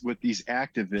these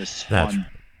activists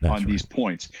on these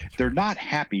points. They're not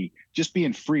happy just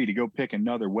being free to go pick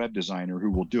another web designer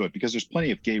who will do it, because there's plenty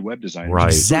of gay web designers. Right.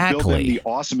 Exactly. Who build them the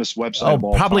awesomest website of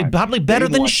all probably time. better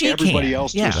they than want she everybody can.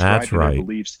 else to ascribe to right. their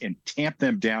beliefs and tamp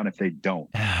them down if they don't.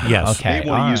 Yes. Okay. They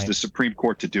want to use the Supreme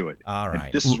Court to do it. All right.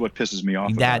 And this is what pisses me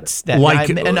off That's about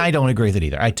it. that. And I don't agree with it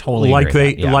either. I totally agree with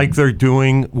that. Yeah. Like they're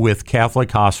doing with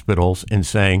Catholic hospitals and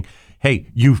saying, hey,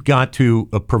 you've got to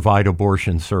provide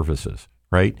abortion services,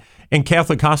 right? And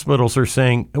Catholic hospitals are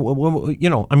saying,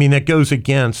 that goes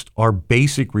against our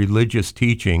basic religious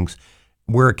teachings.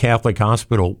 We're a Catholic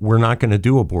hospital. We're not going to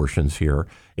do abortions here,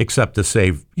 except to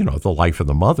save, the life of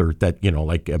the mother. That,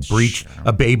 like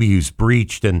a baby who's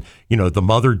breached, and the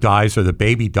mother dies or the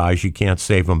baby dies. You can't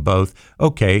save them both.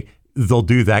 Okay, they'll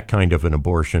do that kind of an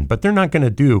abortion, but they're not going to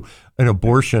do an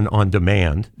abortion on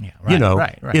demand. Yeah,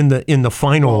 right, right. in the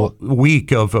final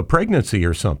week of a pregnancy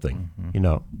or something.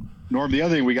 Norm, the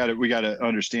other thing we got to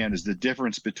understand is the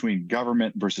difference between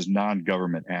government versus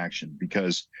non-government action.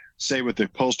 Because, say, with the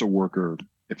postal worker,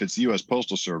 if it's the U.S.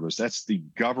 Postal Service, that's the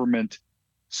government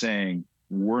saying,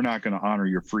 we're not going to honor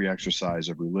your free exercise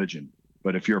of religion.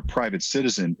 But if you're a private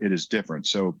citizen, it is different.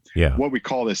 So what we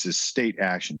call this is state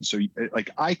action. So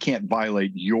I can't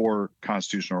violate your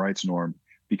constitutional rights, Norm,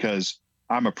 because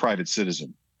I'm a private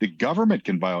citizen. The government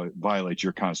can violate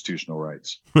your constitutional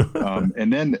rights.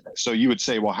 And then, so you would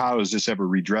say, well, how is this ever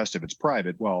redressed if it's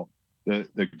private? Well,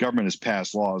 the government has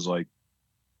passed laws like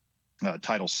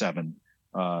Title VII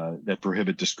that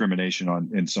prohibit discrimination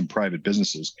in some private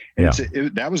businesses. And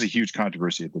that was a huge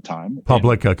controversy at the time.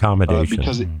 Public accommodation.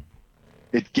 Because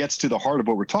it gets to the heart of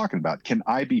what we're talking about. Can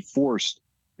I be forced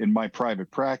in my private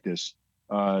practice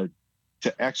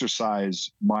to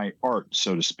exercise my art,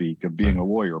 so to speak, of being a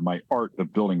lawyer, my art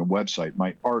of building a website,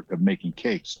 my art of making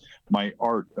cakes, my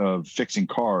art of fixing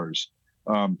cars?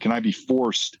 Can I be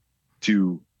forced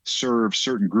to serve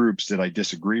certain groups that I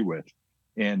disagree with?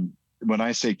 And when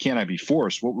I say, can I be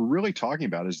forced, what we're really talking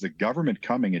about is the government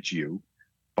coming at you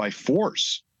by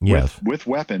force with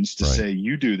weapons to say,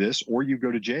 you do this or you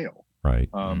go to jail. Right.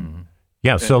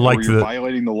 So like you're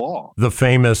violating the law. The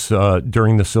famous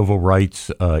during the civil rights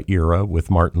era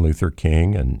with Martin Luther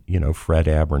King and Fred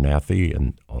Abernathy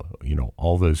and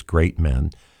all those great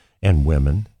men and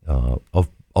women of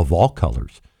all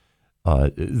colors.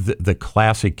 The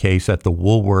classic case at the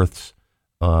Woolworths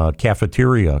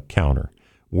cafeteria counter,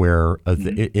 where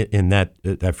in that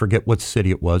I forget what city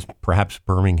it was, perhaps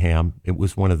Birmingham. It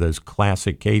was one of those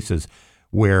classic cases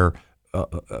where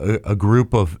a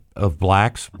group of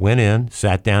blacks went in,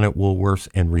 sat down at Woolworths,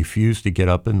 and refused to get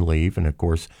up and leave. And of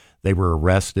course, they were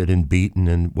arrested and beaten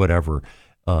and whatever.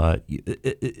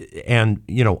 And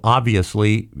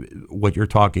obviously, what you're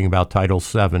talking about, Title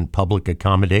VII, public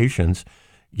accommodations,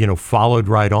 followed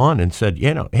right on and said,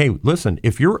 hey, listen,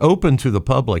 if you're open to the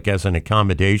public as an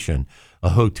accommodation,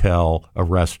 a hotel, a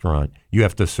restaurant, you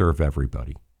have to serve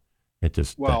everybody.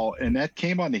 And that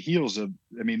came on the heels of,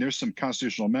 there's some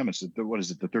constitutional amendments. What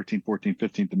is it, the 13th, 14th,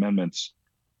 15th Amendments,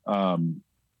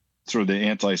 sort of the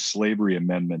anti-slavery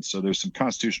amendments. So there's some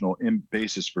constitutional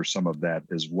basis for some of that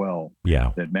as well.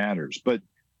 That matters. But,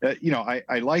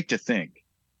 I like to think,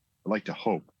 I like to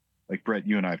hope, like Brett,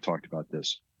 you and I have talked about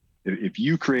this. If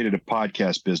you created a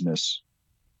podcast business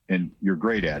and you're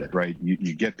great at it, right?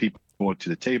 You get people to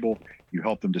the table, you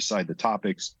help them decide the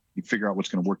topics, you figure out what's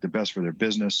going to work the best for their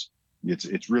business.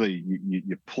 It's really,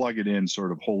 you plug it in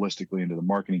sort of holistically into the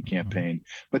marketing campaign,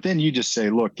 but then you just say,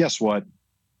 look, guess what?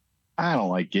 I don't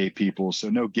like gay people. So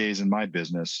no gays in my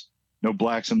business, no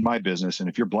blacks in my business. And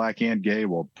if you're black and gay,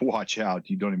 well, watch out.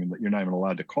 You're not even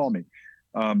allowed to call me.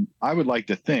 I would like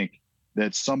to think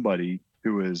that somebody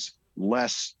who is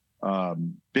less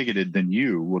bigoted than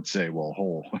you would say,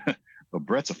 well,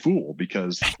 Brett's a fool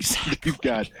because you've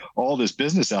got all this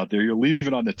business out there you're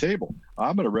leaving on the table.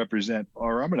 I'm going to represent,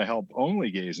 or I'm going to help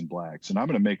only gays and blacks, and I'm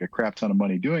going to make a crap ton of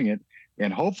money doing it.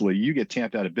 And hopefully you get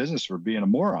tamped out of business for being a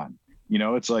moron.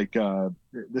 It's like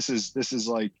this is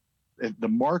like the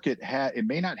market it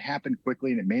may not happen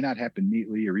quickly and it may not happen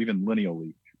neatly or even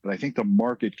linearly, but I think the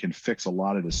market can fix a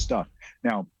lot of this stuff.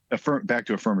 Now, back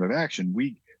to affirmative action,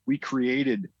 we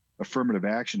created affirmative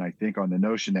action, I think, on the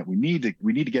notion that we need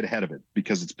to get ahead of it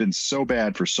because it's been so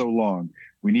bad for so long.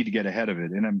 We need to get ahead of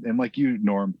it. And like you,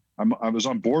 Norm, I was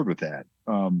on board with that.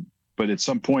 But at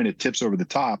some point it tips over the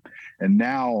top, and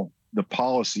now the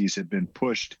policies have been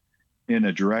pushed in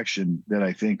a direction that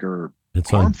I think are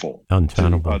It's harmful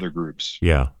untenable to other groups.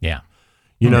 Yeah. Yeah.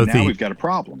 Now we've got a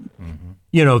problem.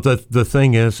 The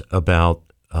thing is about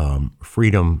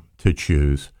freedom to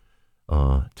choose.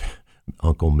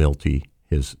 Uncle Milty,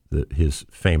 his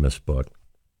famous book,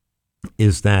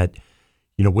 is that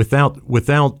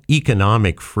without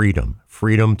economic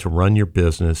freedom to run your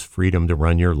business, freedom to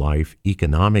run your life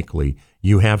economically,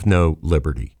 you have no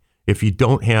liberty. If you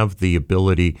don't have the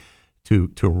ability to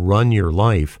run your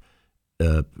life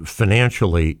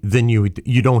financially, then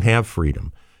you don't have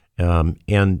freedom.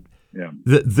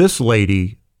 This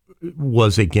lady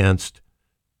was against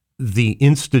the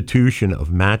institution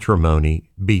of matrimony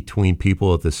between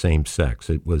people of the same sex.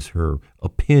 It was her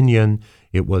opinion,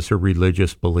 it was her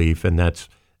religious belief, and that's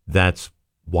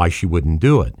why she wouldn't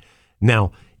do it.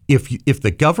 Now, if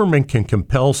the government can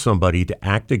compel somebody to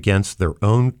act against their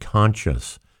own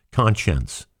conscience,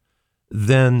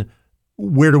 then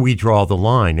where do we draw the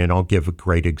line? And I'll give a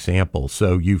great example.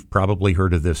 So you've probably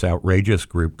heard of this outrageous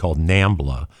group called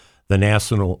NAMBLA, the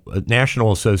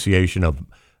National Association of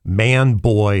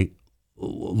Man-Boy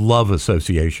Love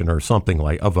Association or something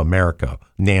like of America,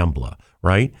 NAMBLA,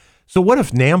 right? So what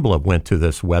if NAMBLA went to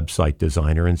this website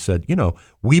designer and said,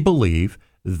 we believe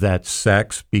that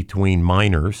sex between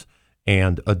minors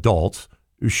and adults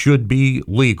should be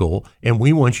legal, and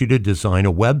we want you to design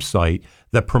a website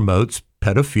that promotes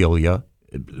pedophilia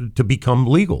to become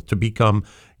legal, to become,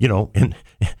 and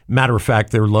matter of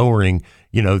fact, they're lowering,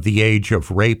 the age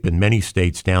of rape in many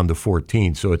states down to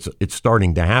 14. So it's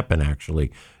starting to happen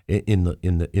actually in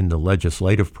the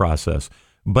legislative process.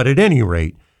 But at any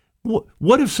rate,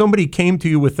 what if somebody came to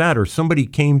you with that, or somebody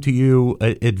came to you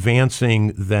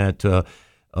advancing that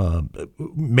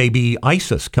maybe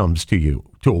ISIS comes to you,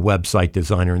 to a website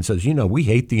designer, and says, we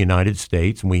hate the United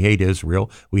States and we hate Israel,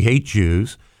 we hate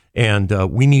Jews, and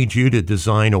we need you to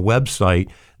design a website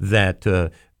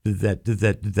that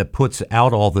puts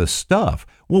out all this stuff.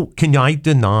 Well, can I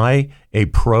deny a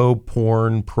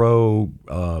pro-porn,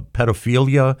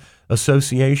 pro-pedophilia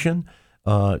association?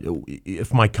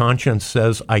 If my conscience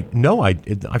says, I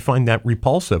find that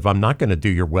repulsive, I'm not going to do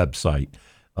your website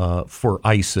for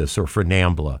ISIS or for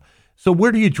NAMBLA. So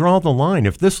where do you draw the line?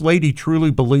 If this lady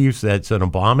truly believes that it's an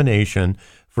abomination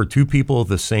for two people of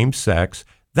the same sex,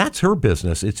 that's her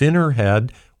business. It's in her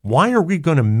head. Why are we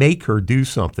going to make her do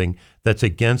something that's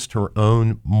against her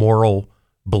own moral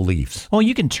beliefs? Well,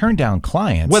 you can turn down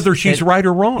clients, whether she's right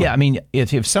or wrong. Yeah, I mean,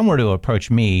 if someone were to approach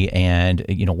me and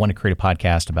want to create a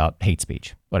podcast about hate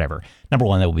speech, whatever, number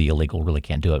one, that would be illegal. Really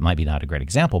can't do it. It might be not a great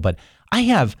example, but I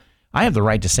have the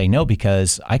right to say no,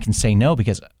 because I can say no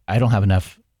because I don't have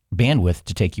enough bandwidth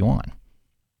to take you on.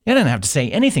 I don't have to say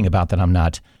anything about that. I'm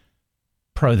not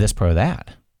pro this, pro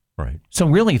that. Right. So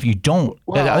really, if you don't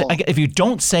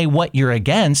say what you're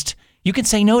against, you can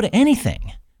say no to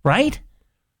anything, right?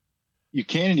 You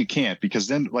can and you can't, because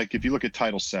then, like, if you look at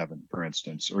Title VII, for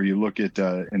instance, or you look at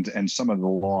and some of the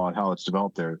law and how it's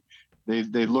developed there,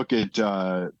 they look at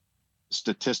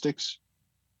statistics,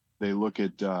 they look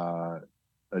at a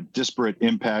disparate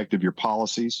impact of your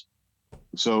policies.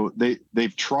 So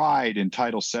they've tried in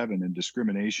Title VII in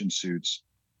discrimination suits.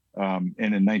 And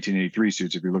in 1983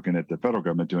 suits, if you're looking at the federal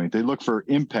government doing it, they look for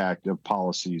impact of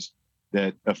policies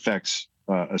that affects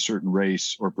a certain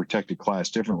race or protected class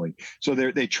differently. So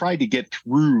they tried to get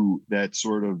through that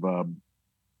sort of.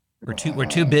 We're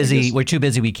too busy. We're too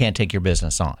busy. We can't take your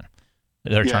business on.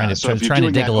 They're trying to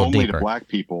dig a little only deeper. To black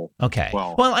people. Okay.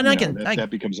 Well, and that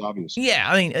becomes obvious. Yeah,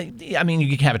 I mean,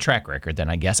 you can have a track record then,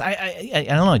 I guess. I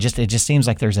don't know. It just seems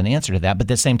like there's an answer to that, but at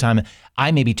the same time,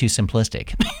 I may be too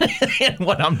simplistic in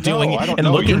what I'm doing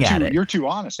and looking at it. You're too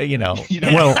honest. Well,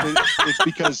 it's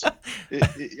because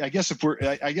I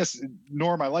guess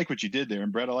Norm, I like what you did there,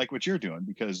 and Brett, I like what you're doing,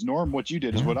 because Norm, what you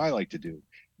did is what I like to do.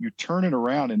 You turn it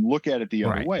around and look at it the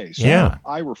other way. So if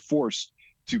I were forced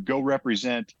to go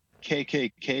represent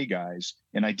KKK guys,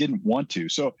 and I didn't want to.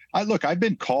 So I've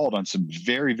been called on some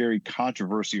very, very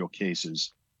controversial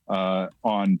cases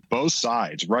on both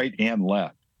sides, right and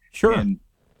left. Sure. And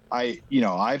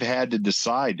I've had to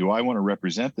decide, do I want to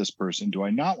represent this person? Do I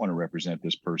not want to represent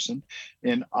this person?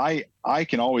 And I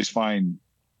can always find,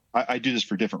 I do this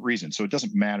for different reasons. So it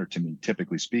doesn't matter to me,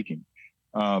 typically speaking.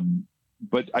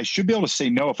 But I should be able to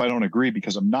say no if I don't agree,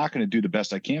 because I'm not going to do the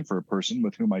best I can for a person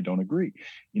with whom I don't agree.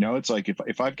 It's like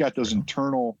if I've got those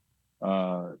internal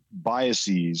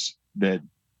biases that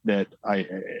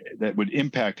would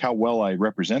impact how well I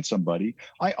represent somebody,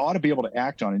 I ought to be able to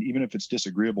act on it, even if it's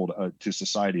disagreeable to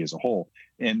society as a whole.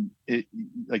 And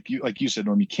like you said,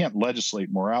 Norm, you can't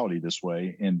legislate morality this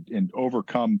way and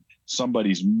overcome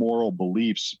somebody's moral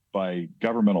beliefs by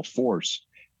governmental force,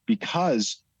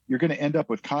 because you're going to end up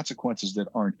with consequences that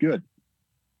aren't good.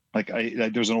 Like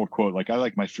there's an old quote, like I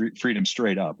like my freedom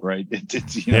straight up, right?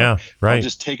 It's Yeah, right. I'll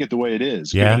just take it the way it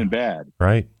is, Yeah. good and bad.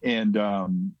 Right. And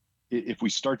if we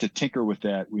start to tinker with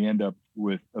that, we end up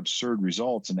with absurd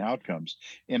results and outcomes.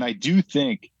 And I do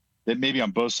think that maybe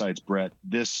on both sides, Brett,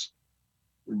 this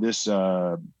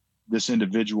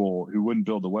individual who wouldn't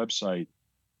build the website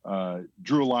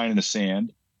drew a line in the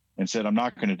sand and said, I'm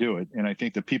not going to do it. And I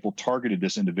think the people targeted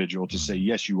this individual to say,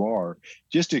 yes, you are,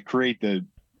 just to create the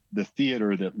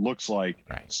theater that looks like,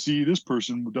 see, this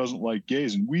person doesn't like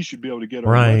gays and we should be able to get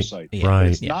our website. Yeah. Right.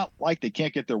 It's not like they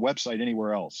can't get their website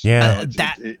anywhere else. Yeah. It's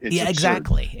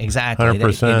exactly.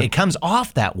 100%. It comes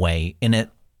off that way in a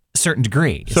certain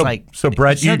degree. It's so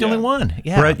Brett, you're the only one.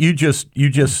 Yeah. Brett, you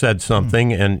just said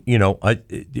something, and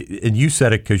and you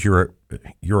said it because you're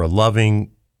a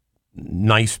loving,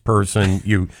 nice person.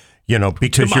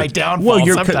 Because to my downfall,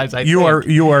 sometimes I you are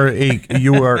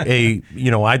a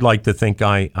I'd like to think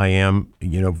I am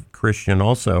Christian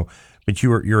also, but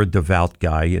you're a devout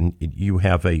guy and you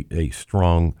have a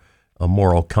strong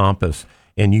moral compass.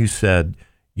 And you said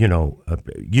you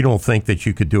don't think that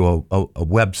you could do a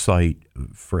website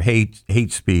for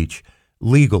hate speech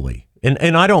legally.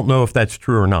 And I don't know if that's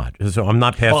true or not. So I'm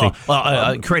not passing.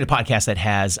 Create a podcast that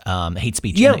has hate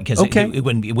speech in it because it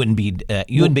wouldn't be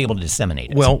you wouldn't be able to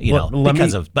disseminate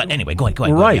it. But anyway, go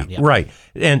ahead. Right, right.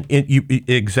 And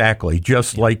exactly,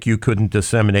 just like you couldn't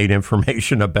disseminate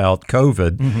information about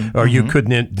COVID, or you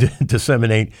couldn't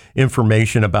disseminate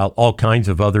information about all kinds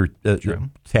of other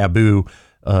taboo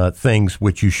things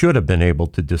which you should have been able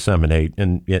to disseminate.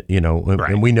 And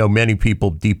and we know many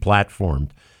people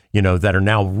deplatformed. That are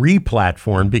now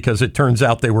re-platformed because it turns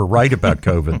out they were right about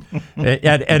COVID.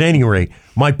 At any rate,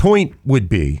 my point would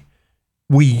be,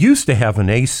 we used to have an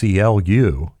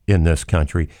ACLU in this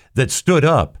country that stood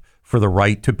up for the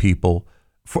right to people,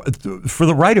 for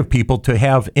the right of people to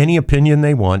have any opinion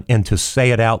they want and to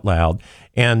say it out loud.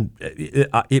 And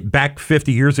back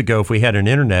 50 years ago, if we had an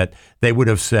internet, they would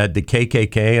have said the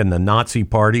KKK and the Nazi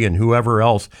Party and whoever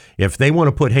else, if they want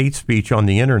to put hate speech on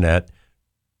the internet,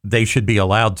 they should be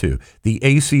allowed to. The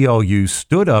ACLU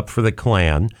stood up for the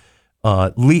Klan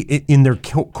in their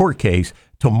court case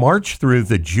to march through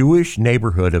the Jewish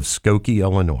neighborhood of Skokie,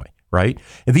 Illinois, right?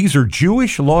 And these are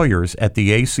Jewish lawyers at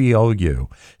the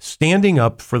ACLU standing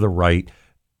up for the right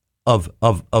of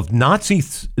Nazi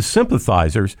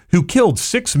sympathizers who killed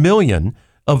 6 million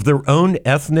of their own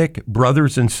ethnic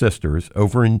brothers and sisters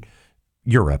over in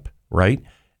Europe, right?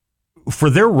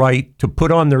 For their right to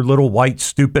put on their little white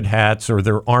stupid hats or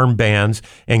their armbands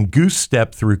and goose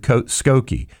step through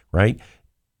Skokie, right?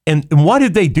 And why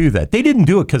did they do that? They didn't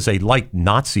do it because they liked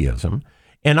Nazism.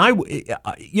 And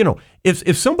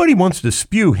if somebody wants to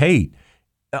spew hate,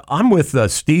 I'm with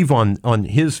Steve on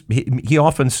his. He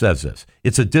often says this.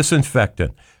 It's a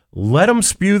disinfectant. Let them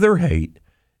spew their hate.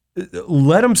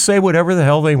 Let them say whatever the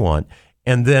hell they want,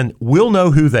 and then we'll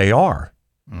know who they are.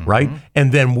 Right?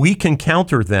 And then we can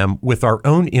counter them with our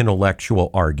own intellectual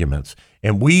arguments,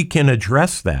 and we can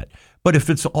address that. But if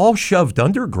it's all shoved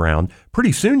underground,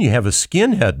 pretty soon you have a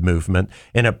skinhead movement,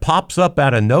 and it pops up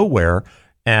out of nowhere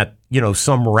at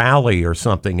some rally or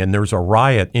something, and there's a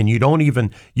riot, and you don't even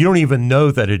know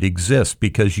that it exists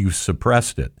because you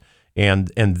suppressed it. And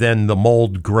then the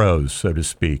mold grows, so to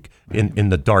speak, in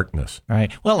the darkness.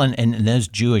 Right. Well, and those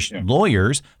Jewish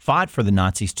lawyers fought for the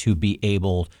Nazis to be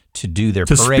able to do their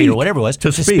parade or whatever it was,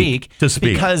 to speak,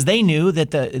 because they knew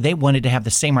that they wanted to have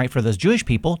the same right for those Jewish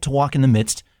people to walk in the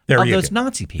midst of those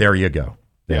Nazi people. There you go.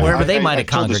 Yeah. Wherever they might have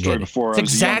congregated. It's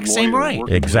exact same right.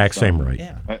 Exact same right.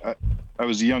 Yeah. I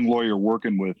was a young lawyer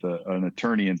working with an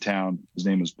attorney in town. His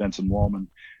name was Benson Wallman.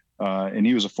 And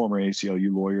he was a former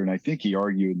ACLU lawyer, and I think he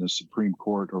argued in the Supreme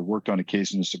Court or worked on a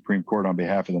case in the Supreme Court on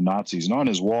behalf of the Nazis. And on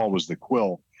his wall was the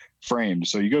quill framed.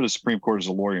 So you go to the Supreme Court as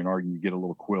a lawyer and argue, you get a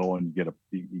little quill and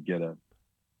you get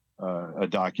a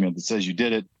document that says you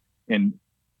did it. And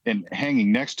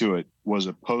hanging next to it was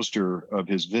a poster of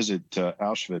his visit to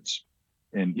Auschwitz,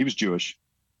 and he was Jewish.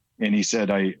 And he said,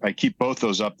 I keep both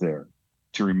those up there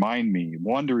to remind me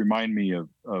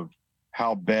of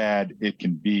how bad it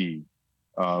can be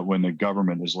when the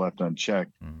government is left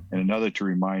unchecked, and another to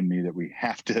remind me that we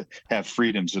have to have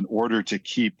freedoms in order to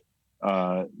keep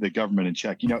the government in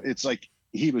check. It's like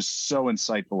he was so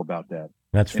insightful about that.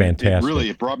 That's fantastic.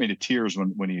 It brought me to tears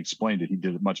when he explained it. He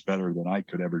did it much better than I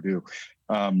could ever do.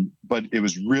 But it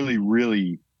was really,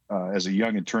 really, as a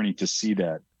young attorney, to see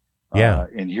that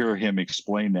and hear him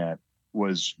explain that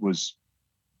was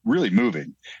really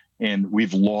moving. And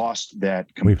we've lost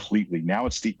that completely. Now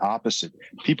it's the opposite.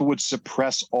 People would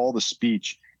suppress all the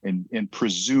speech and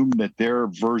presume that their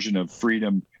version of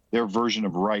freedom their version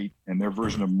of right and their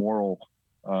version of moral,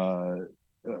 their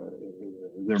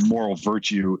moral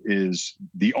virtue is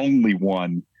the only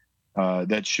one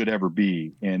that should ever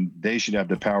be, and they should have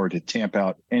the power to tamp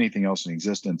out anything else in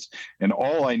existence. And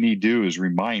all I need to do is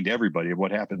remind everybody of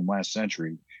what happened in the last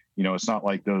century. You know, it's not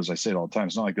like those, I say it all the time,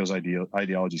 it's not like those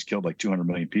ideologies killed like 200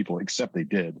 million people, except they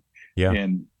did. Yeah.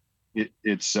 And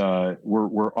it's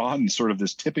we're on sort of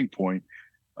this tipping point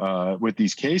with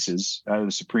these cases out of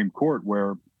the Supreme Court,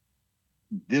 where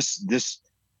this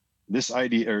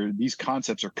idea or these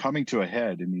concepts are coming to a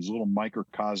head in these little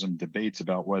microcosm debates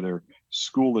about whether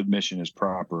school admission is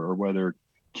proper, or whether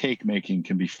cake making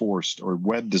can be forced, or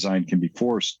web design can be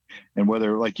forced, and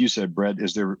whether, like you said, Brett,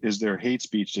 is there hate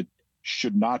speech that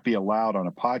should not be allowed on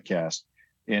a podcast.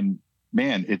 And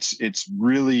man, it's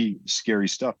really scary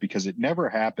stuff, because it never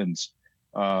happens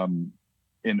in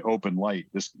open light.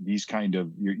 These kind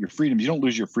of your freedoms, you don't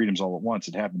lose your freedoms all at once.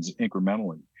 It happens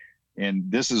incrementally.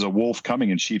 And this is a wolf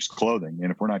coming in sheep's clothing,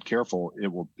 and if we're not careful, it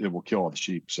will kill all the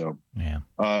sheep. So,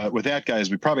 with that,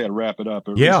 guys, we probably had to wrap it up.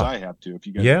 Or at least I have to. If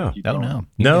you guys keep going.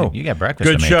 You got breakfast.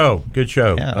 Good to show. Good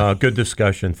show. Yeah. Good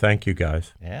discussion. Thank you,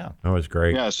 guys. Yeah, that was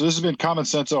great. Yeah. So this has been Common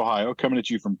Sense Ohio, coming at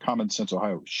you from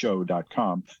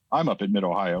CommonSenseOhioShow.com. I'm up in Mid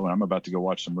Ohio, and I'm about to go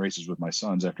watch some races with my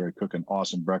sons after I cook an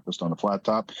awesome breakfast on the flat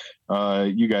top.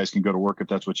 You guys can go to work if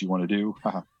that's what you want to do.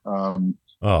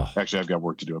 Actually, I've got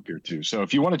work to do up here too. So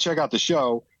if you want to check out the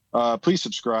show, please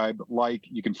subscribe.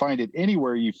 You can find it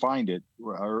anywhere you find it,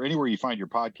 or anywhere you find your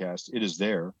podcast. It is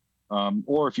there.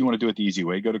 Or if you want to do it the easy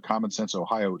way, go to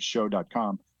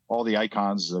CommonSenseOhioShow.com. All the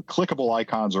icons, the clickable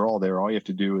icons, are all there. All you have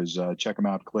to do is check them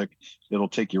out, click. It'll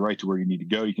take you right to where you need to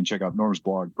go. You can check out Norm's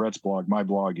blog, Brett's blog. My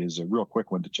blog is a real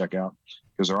quick one to check out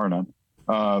because there are none.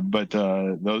 But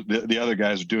the other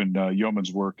guys are doing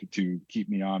yeoman's work to keep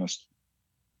me honest.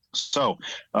 So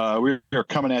we are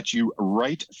coming at you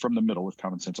right from the middle of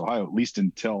Common Sense Ohio, at least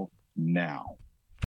until now.